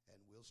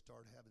 and we'll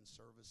start having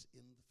service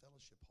in the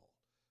fellowship hall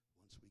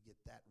once we get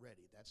that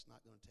ready. That's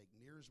not going to take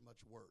near as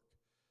much work.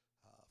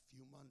 A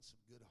few months of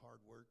good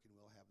hard work, and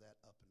we'll have that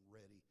up and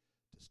ready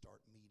to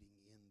start meeting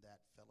in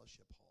that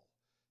fellowship hall.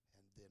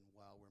 And then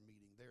while we're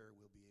meeting there,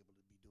 we'll be able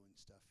to be doing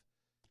stuff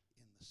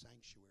in the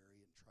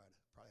sanctuary and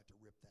probably have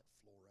to rip that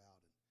floor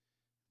out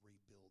and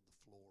rebuild the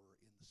floor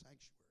in the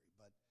sanctuary.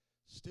 But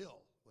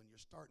still, when you're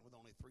starting with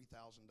only $3,000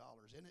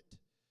 in it,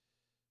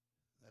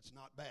 that's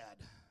not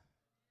bad.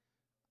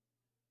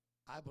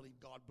 I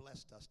believe God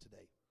blessed us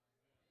today.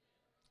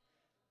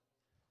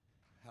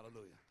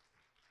 Hallelujah.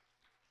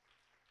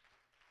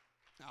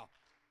 Now,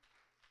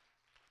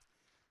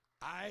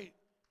 I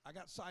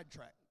got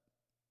sidetracked.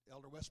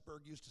 Elder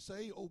Westberg used to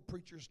say, old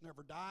preachers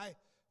never die.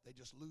 They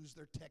just lose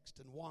their text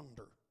and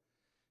wander.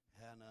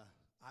 And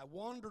I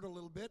wandered a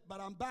little bit,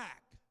 but I'm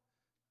back.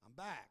 I'm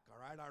back, all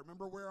right? I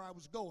remember where I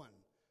was going.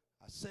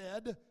 I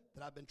said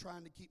that I've been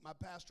trying to keep my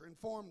pastor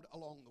informed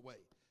along the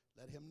way,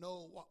 let him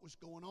know what was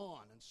going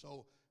on. And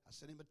so I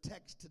sent him a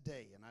text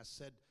today, and I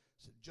said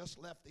just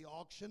left the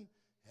auction,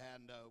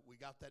 and we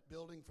got that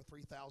building for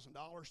 $3,000.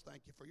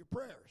 Thank you for your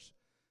prayers.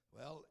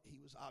 Well, he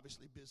was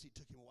obviously busy.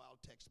 Took him a while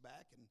to text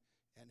back,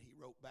 and he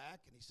wrote back,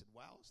 and he said,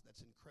 wow,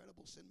 that's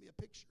incredible. Send me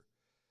a picture.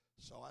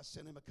 So I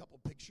sent him a couple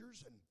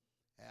pictures,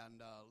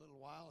 and a little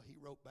while he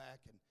wrote back,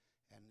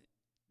 and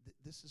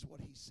this is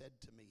what he said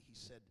to me. He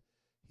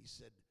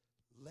said,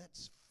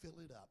 let's fill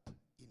it up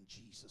in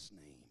Jesus'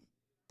 name.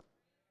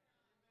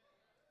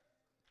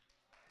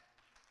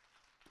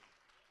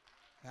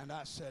 And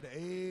I said,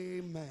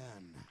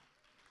 amen.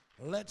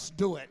 Let's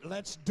do it.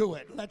 Let's do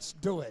it. Let's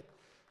do it.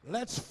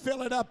 Let's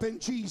fill it up in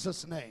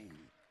Jesus' name.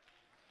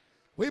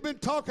 We've been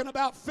talking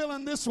about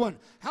filling this one.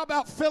 How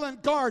about filling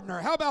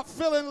Gardner? How about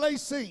filling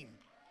Lacine?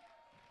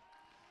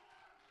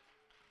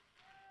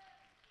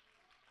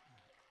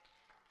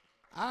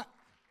 I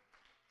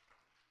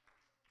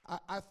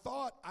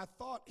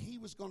thought he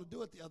was going to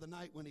do it the other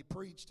night when he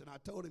preached, and I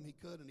told him he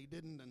could, and he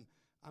didn't. And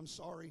I'm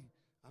sorry.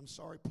 I'm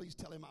sorry. Please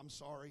tell him I'm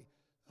sorry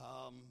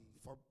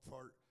for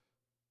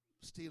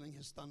stealing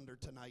his thunder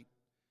tonight.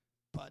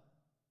 But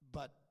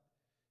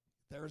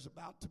there's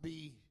about to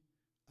be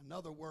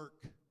another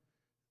work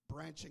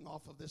branching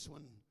off of this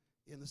one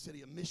in the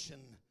city of Mission.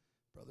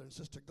 Brother and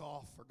Sister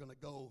Goff are going to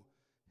go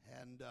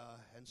and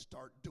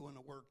start doing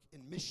a work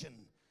in Mission.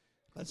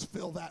 Let's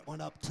fill that one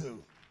up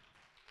too.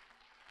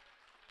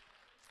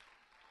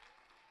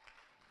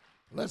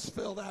 Let's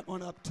fill that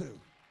one up too.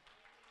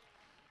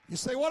 You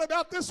say, what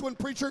about this one,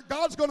 preacher?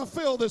 God's going to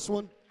fill this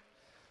one.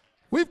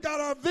 We've got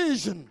our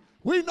vision.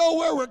 We know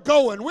where we're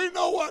going. We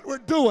know what we're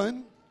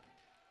doing.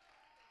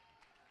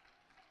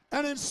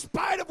 And in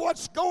spite of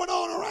what's going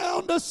on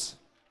around us,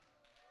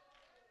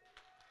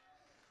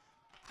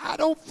 I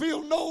don't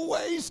feel no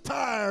ways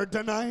tired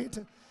tonight.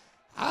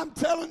 I'm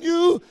telling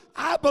you,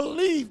 I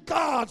believe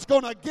God's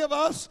going to give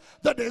us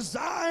the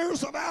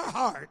desires of our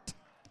heart.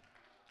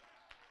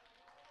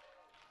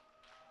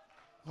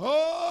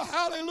 Oh,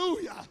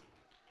 hallelujah.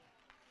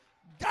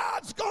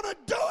 God's going to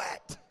do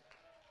it.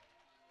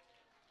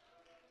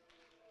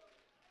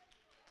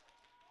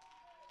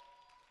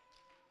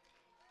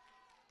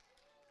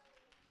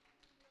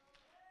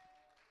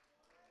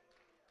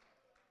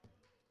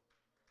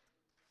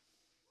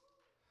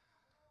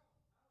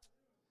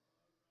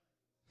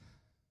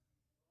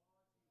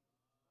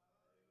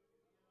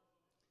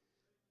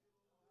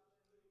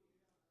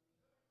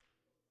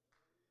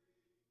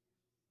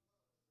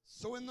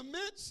 So in the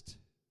midst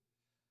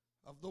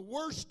of the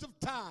worst of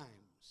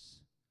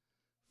times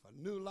for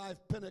New Life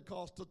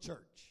Pentecostal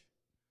Church,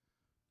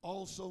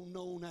 also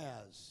known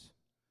as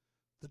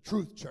the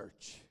Truth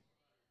Church,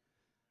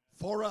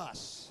 for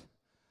us,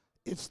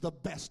 it's the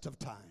best of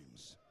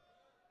times.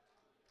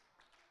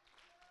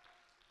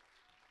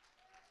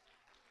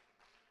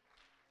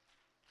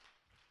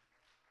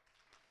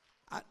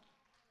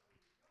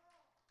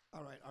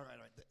 All right.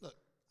 Look,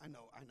 I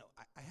know.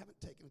 I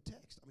haven't taken a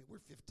text. I mean, we're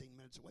 15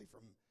 minutes away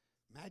from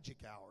magic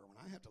hour when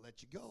I have to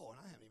let you go, and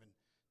I haven't even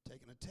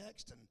taken a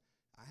text, and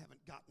I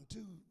haven't gotten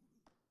to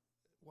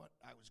what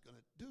I was going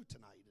to do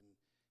tonight.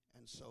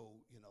 And so,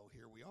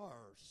 here we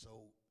are.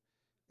 So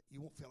you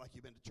won't feel like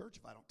you've been to church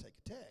if I don't take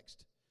a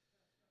text.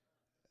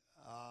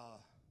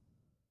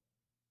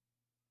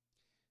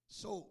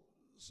 So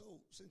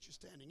since you're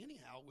standing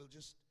anyhow,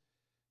 let's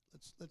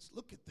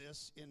look at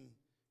this in.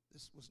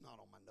 This was not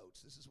on my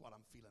notes. This is what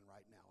I'm feeling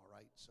right now, all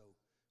right? So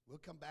we'll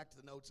come back to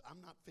the notes. I'm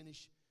not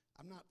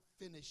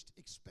finished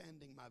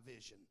expanding my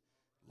vision.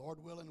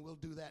 Lord willing, we'll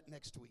do that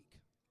next week.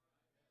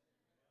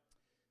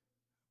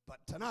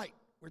 But tonight,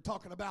 we're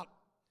talking about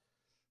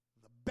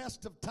the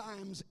best of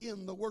times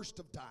in the worst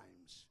of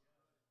times.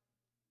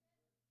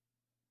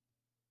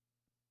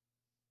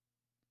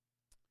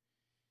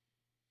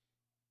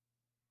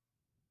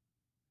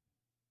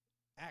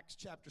 Acts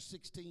chapter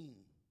 16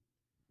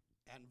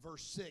 and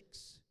verse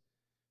 6.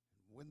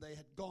 When they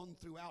had gone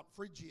throughout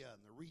Phrygia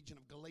and the region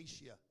of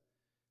Galatia,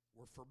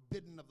 were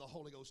forbidden of the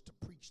Holy Ghost to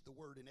preach the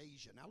word in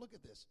Asia. Now look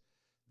at this.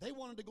 They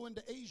wanted to go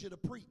into Asia to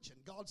preach,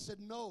 and God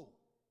said no.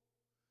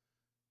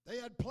 They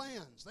had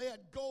plans, they had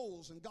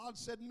goals, and God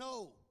said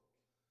no.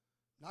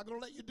 I'm not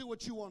going to let you do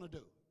what you want to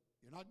do.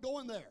 You're not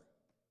going there.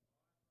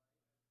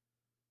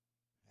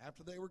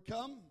 After they were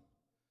come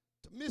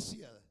to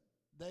Mysia,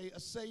 they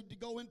essayed to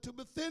go into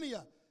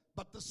Bithynia,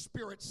 but the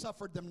Spirit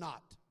suffered them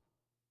not.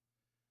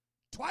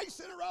 Twice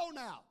in a row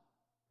now.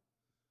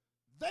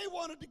 They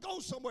wanted to go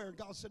somewhere, and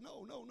God said,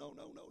 no,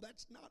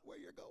 that's not where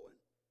you're going.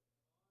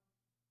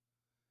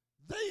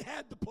 They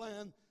had the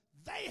plan.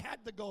 They had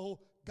the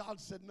goal. God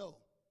said no.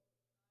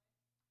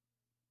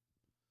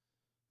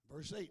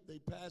 Verse 8, they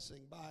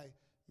passing by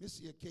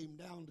Mysia came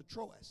down to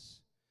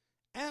Troas,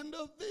 and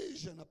a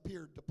vision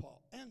appeared to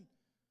Paul. And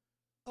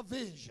a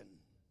vision.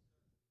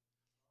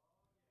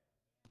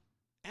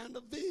 And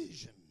a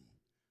vision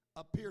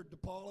appeared to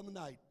Paul in the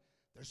night.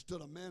 There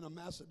stood a man of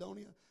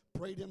Macedonia,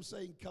 prayed him,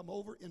 saying, come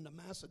over into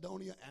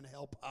Macedonia and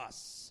help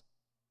us.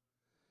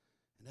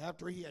 And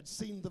after he had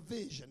seen the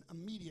vision,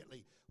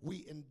 immediately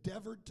we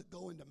endeavored to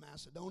go into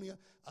Macedonia,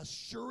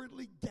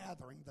 assuredly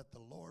gathering that the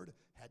Lord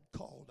had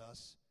called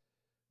us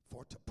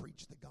for to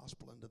preach the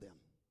gospel unto them.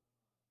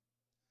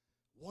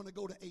 Want to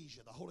go to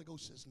Asia? The Holy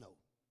Ghost says no.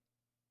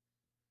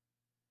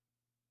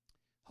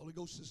 Holy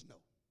Ghost says no.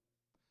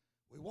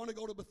 We want to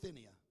go to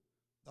Bithynia.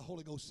 The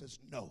Holy Ghost says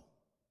no.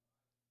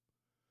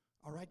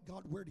 All right,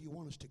 God, where do you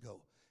want us to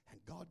go? And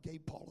God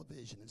gave Paul a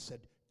vision and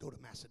said, go to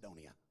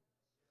Macedonia.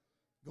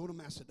 Go to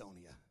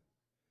Macedonia.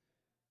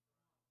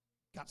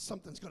 God,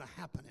 something's going to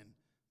happen in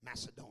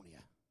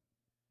Macedonia.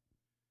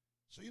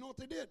 So you know what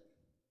they did?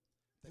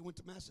 They went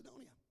to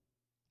Macedonia.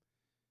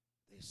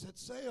 They set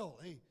sail.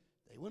 They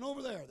went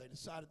over there. They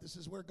decided this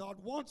is where God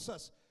wants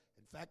us.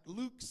 In fact,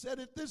 Luke said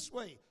it this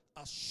way,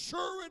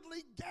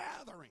 assuredly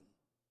gathering.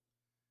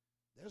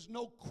 There's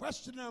no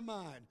question in our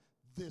mind,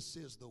 this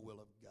is the will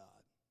of God.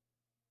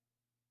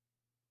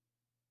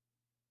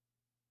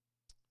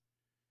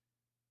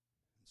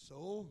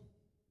 So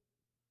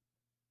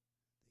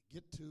they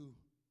get to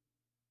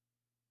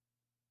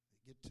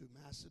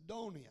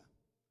Macedonia.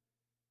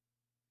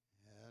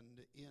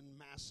 And in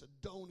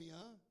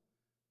Macedonia,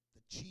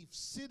 the chief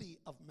city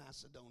of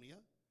Macedonia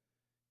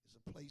is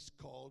a place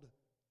called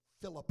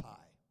Philippi.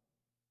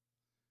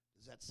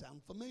 Does that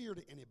sound familiar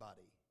to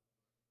anybody?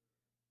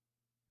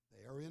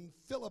 They are in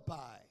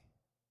Philippi,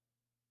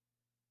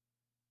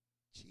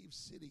 chief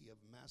city of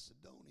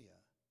Macedonia.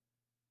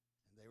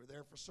 And they were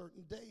there for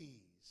certain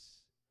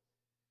days.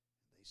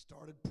 They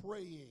started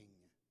praying.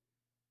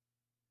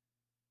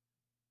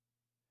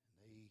 And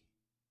they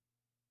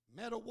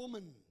met a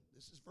woman,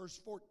 this is verse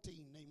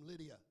 14, named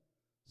Lydia,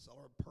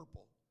 seller of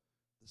purple,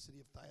 the city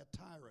of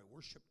Thyatira,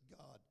 worshiped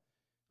God,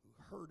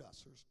 who heard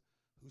us,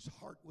 whose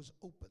heart was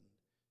opened.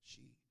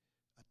 She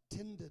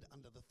attended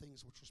unto the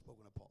things which were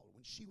spoken of Paul.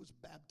 When she was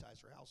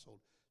baptized, her household,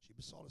 she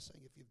besought us,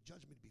 saying, if you've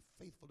judged me to be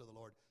faithful to the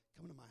Lord,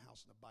 come into my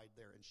house and abide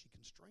there. And she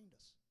constrained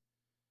us.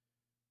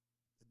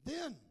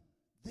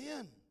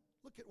 Then,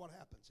 look at what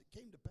happens. It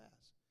came to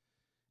pass.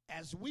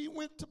 As we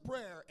went to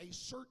prayer, a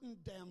certain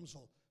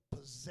damsel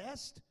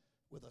possessed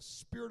with a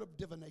spirit of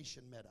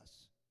divination met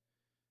us,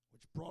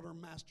 which brought her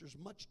masters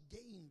much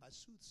gain by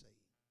soothsaying.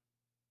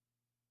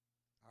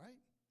 All right?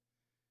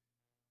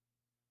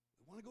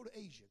 We want to go to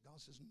Asia. God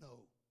says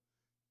no.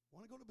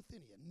 Want to go to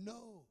Bithynia?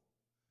 No.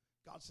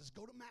 God says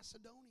go to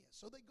Macedonia.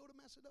 So they go to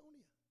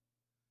Macedonia.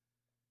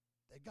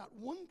 They got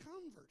one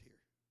convert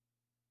here.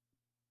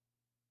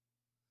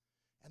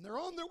 And they're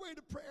on their way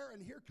to prayer,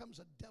 and here comes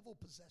a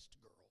devil-possessed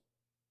girl.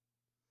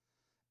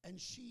 And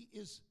she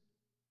is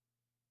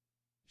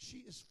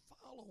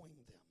following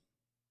them.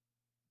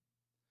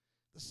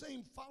 The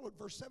same followed,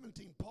 verse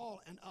 17,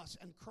 Paul and us,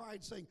 and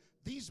cried, saying,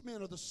 these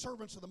men are the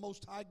servants of the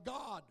Most High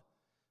God,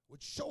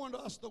 which show unto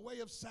us the way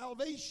of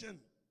salvation. And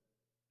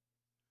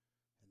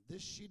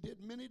this she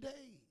did many days.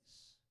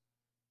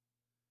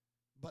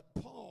 But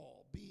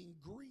Paul, being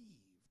grieved.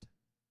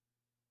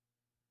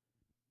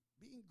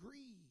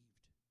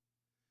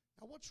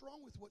 Now, what's wrong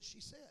with what she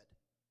said?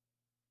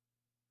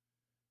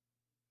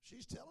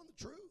 She's telling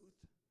the truth.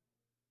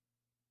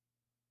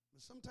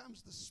 But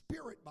sometimes the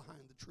spirit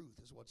behind the truth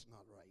is what's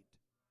not right.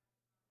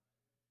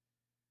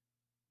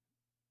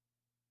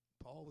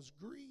 Paul was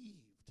grieved.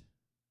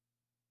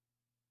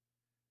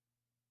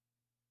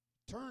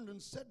 Turned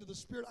and said to the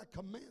Spirit, I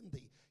command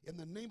thee in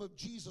the name of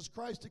Jesus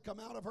Christ to come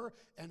out of her.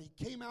 And he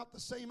came out the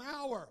same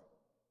hour.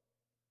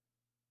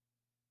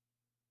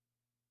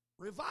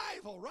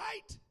 Revival,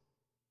 right?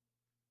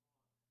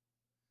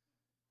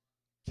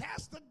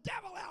 Cast the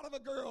devil out of a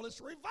girl.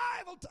 It's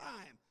revival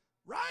time,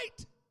 right?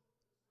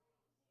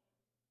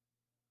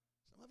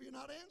 Some of you are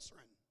not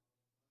answering.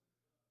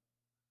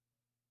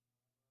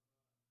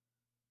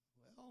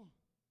 Well,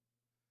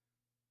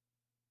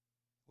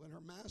 when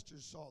her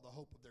masters saw the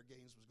hope of their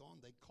gains was gone,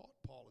 they caught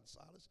Paul and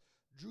Silas,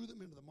 drew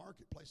them into the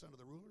marketplace under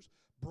the rulers,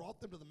 brought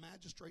them to the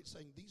magistrates,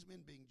 saying, these men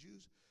being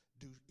Jews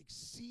do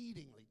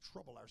exceedingly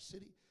trouble our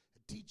city,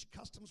 and teach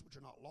customs which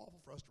are not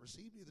lawful for us to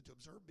receive, neither to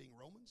observe, being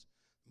Romans.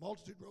 The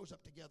multitude rose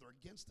up together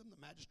against them. The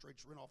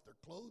magistrates rent off their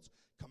clothes,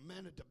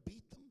 commanded to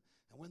beat them.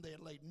 And when they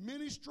had laid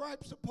many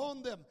stripes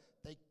upon them,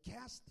 they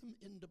cast them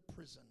into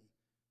prison,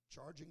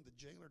 charging the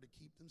jailer to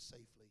keep them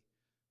safely,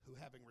 who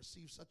having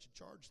received such a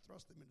charge,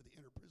 thrust them into the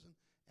inner prison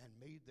and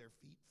made their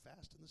feet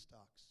fast in the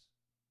stocks.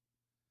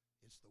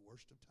 It's the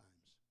worst of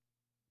times.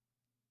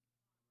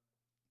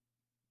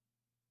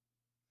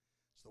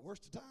 It's the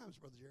worst of times,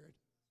 Brother Jared.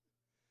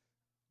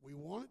 We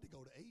wanted to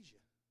go to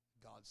Asia.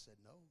 God said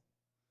no.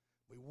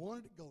 We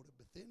wanted to go to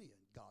Bithynia,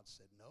 and God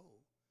said no.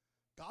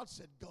 God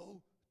said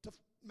go to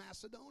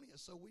Macedonia,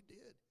 so we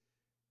did.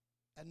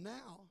 And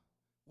now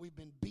we've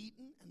been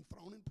beaten and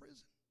thrown in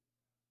prison.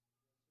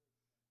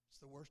 It's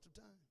the worst of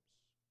times.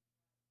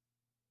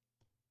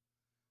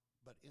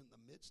 But in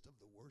the midst of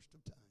the worst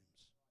of times,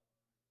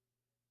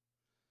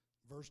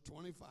 verse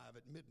 25,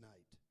 at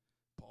midnight,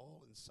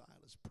 Paul and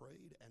Silas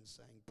prayed and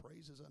sang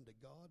praises unto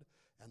God,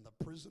 and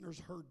the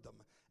prisoners heard them.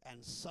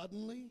 And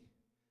suddenly,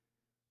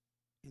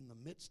 in the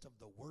midst of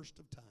the worst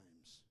of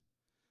times,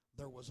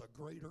 there was a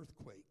great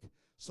earthquake,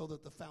 so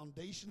that the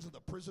foundations of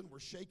the prison were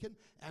shaken,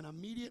 and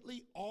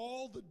immediately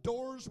all the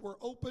doors were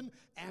open,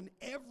 and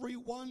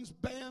everyone's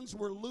bands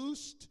were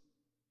loosed.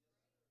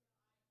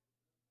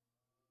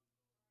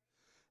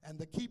 And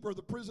the keeper of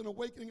the prison,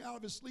 awakening out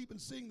of his sleep and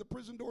seeing the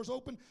prison doors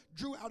open,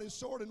 drew out his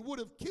sword and would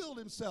have killed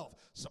himself,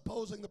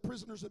 supposing the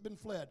prisoners had been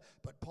fled.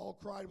 But Paul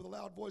cried with a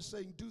loud voice,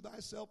 saying, do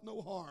thyself no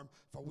harm,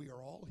 for we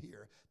are all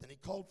here. Then he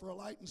called for a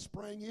light and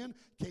sprang in,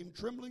 came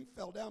trembling,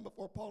 fell down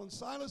before Paul and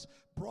Silas,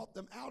 brought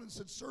them out and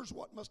said, sirs,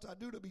 what must I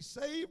do to be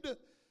saved?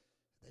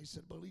 They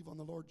said, believe on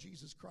the Lord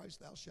Jesus Christ,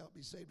 thou shalt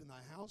be saved in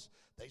thy house.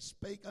 They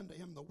spake unto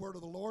him the word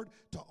of the Lord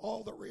to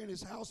all that were in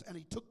his house, and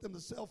he took them the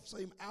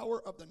selfsame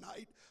hour of the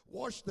night,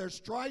 washed their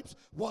stripes,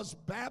 was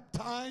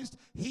baptized,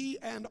 he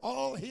and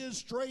all his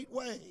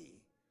straightway.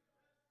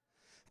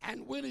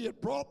 And when he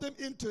had brought them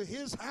into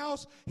his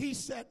house, he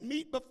set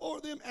meat before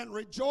them and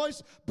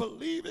rejoiced,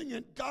 believing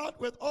in God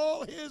with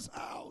all his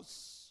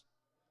house.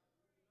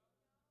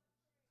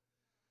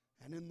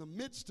 And in the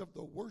midst of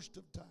the worst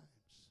of times,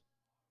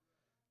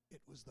 it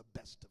was the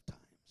best of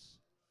times.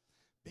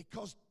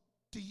 Because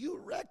do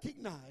you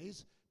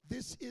recognize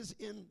this is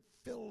in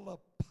Philippi?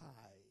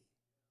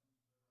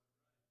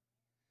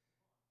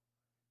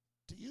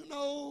 Do you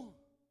know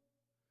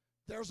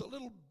there's a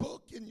little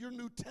book in your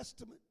New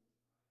Testament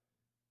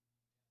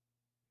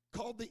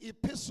called the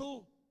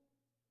Epistle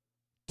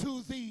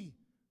to the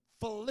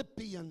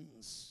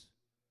Philippians,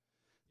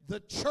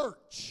 the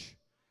church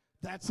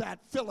that's at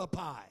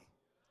Philippi?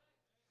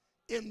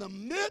 In the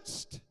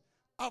midst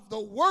of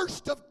the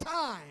worst of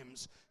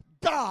times,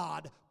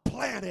 God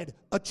planted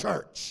a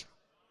church.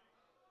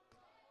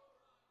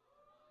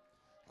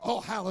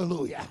 Oh,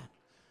 hallelujah.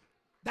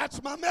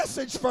 That's my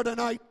message for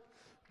tonight.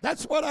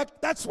 That's what I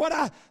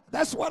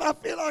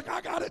feel like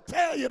I got to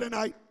tell you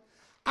tonight.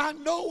 I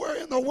know we're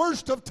in the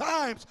worst of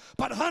times,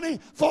 but honey,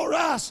 for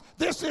us,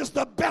 this is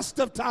the best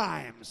of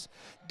times.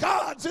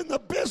 God's in the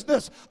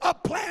business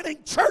of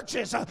planting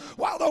churches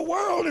while the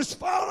world is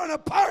falling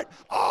apart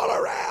all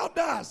around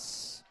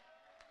us.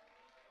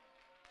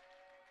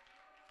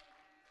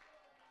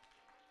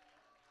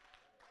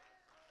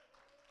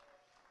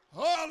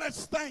 Oh,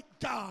 let's thank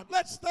God.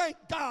 Let's thank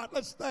God.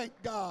 Let's thank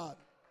God.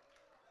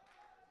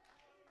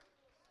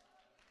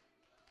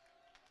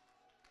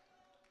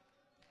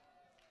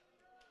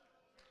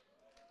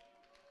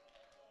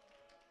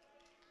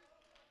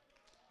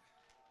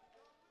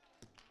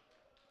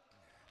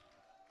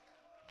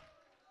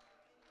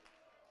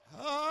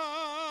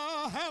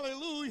 Oh,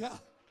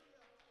 hallelujah.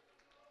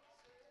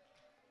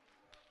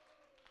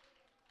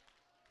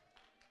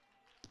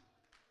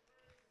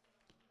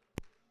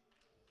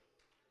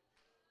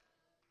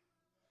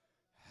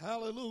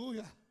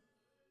 Hallelujah.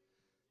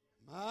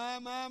 My.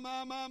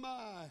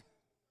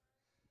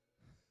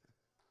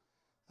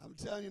 I'm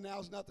telling you,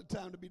 now's not the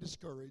time to be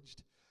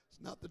discouraged.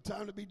 It's not the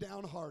time to be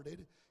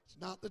downhearted. It's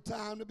not the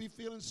time to be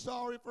feeling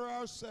sorry for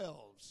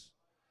ourselves.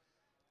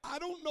 I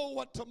don't know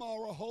what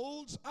tomorrow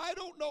holds. I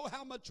don't know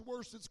how much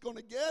worse it's going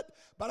to get,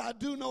 but I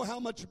do know how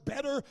much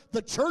better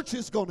the church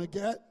is going to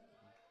get.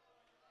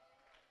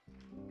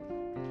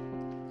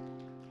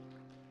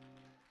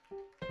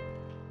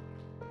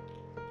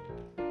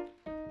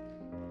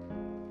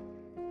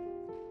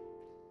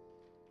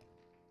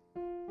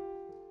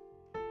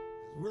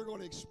 We're going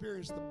to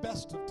experience the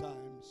best of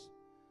times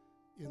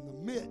in the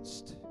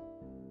midst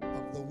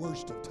of the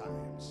worst of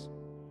times.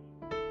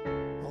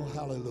 Oh,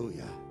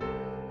 hallelujah.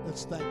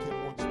 Let's thank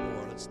Him once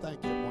more. Let's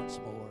thank Him once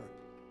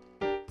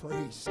more.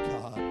 Praise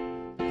God.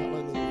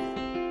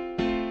 Hallelujah.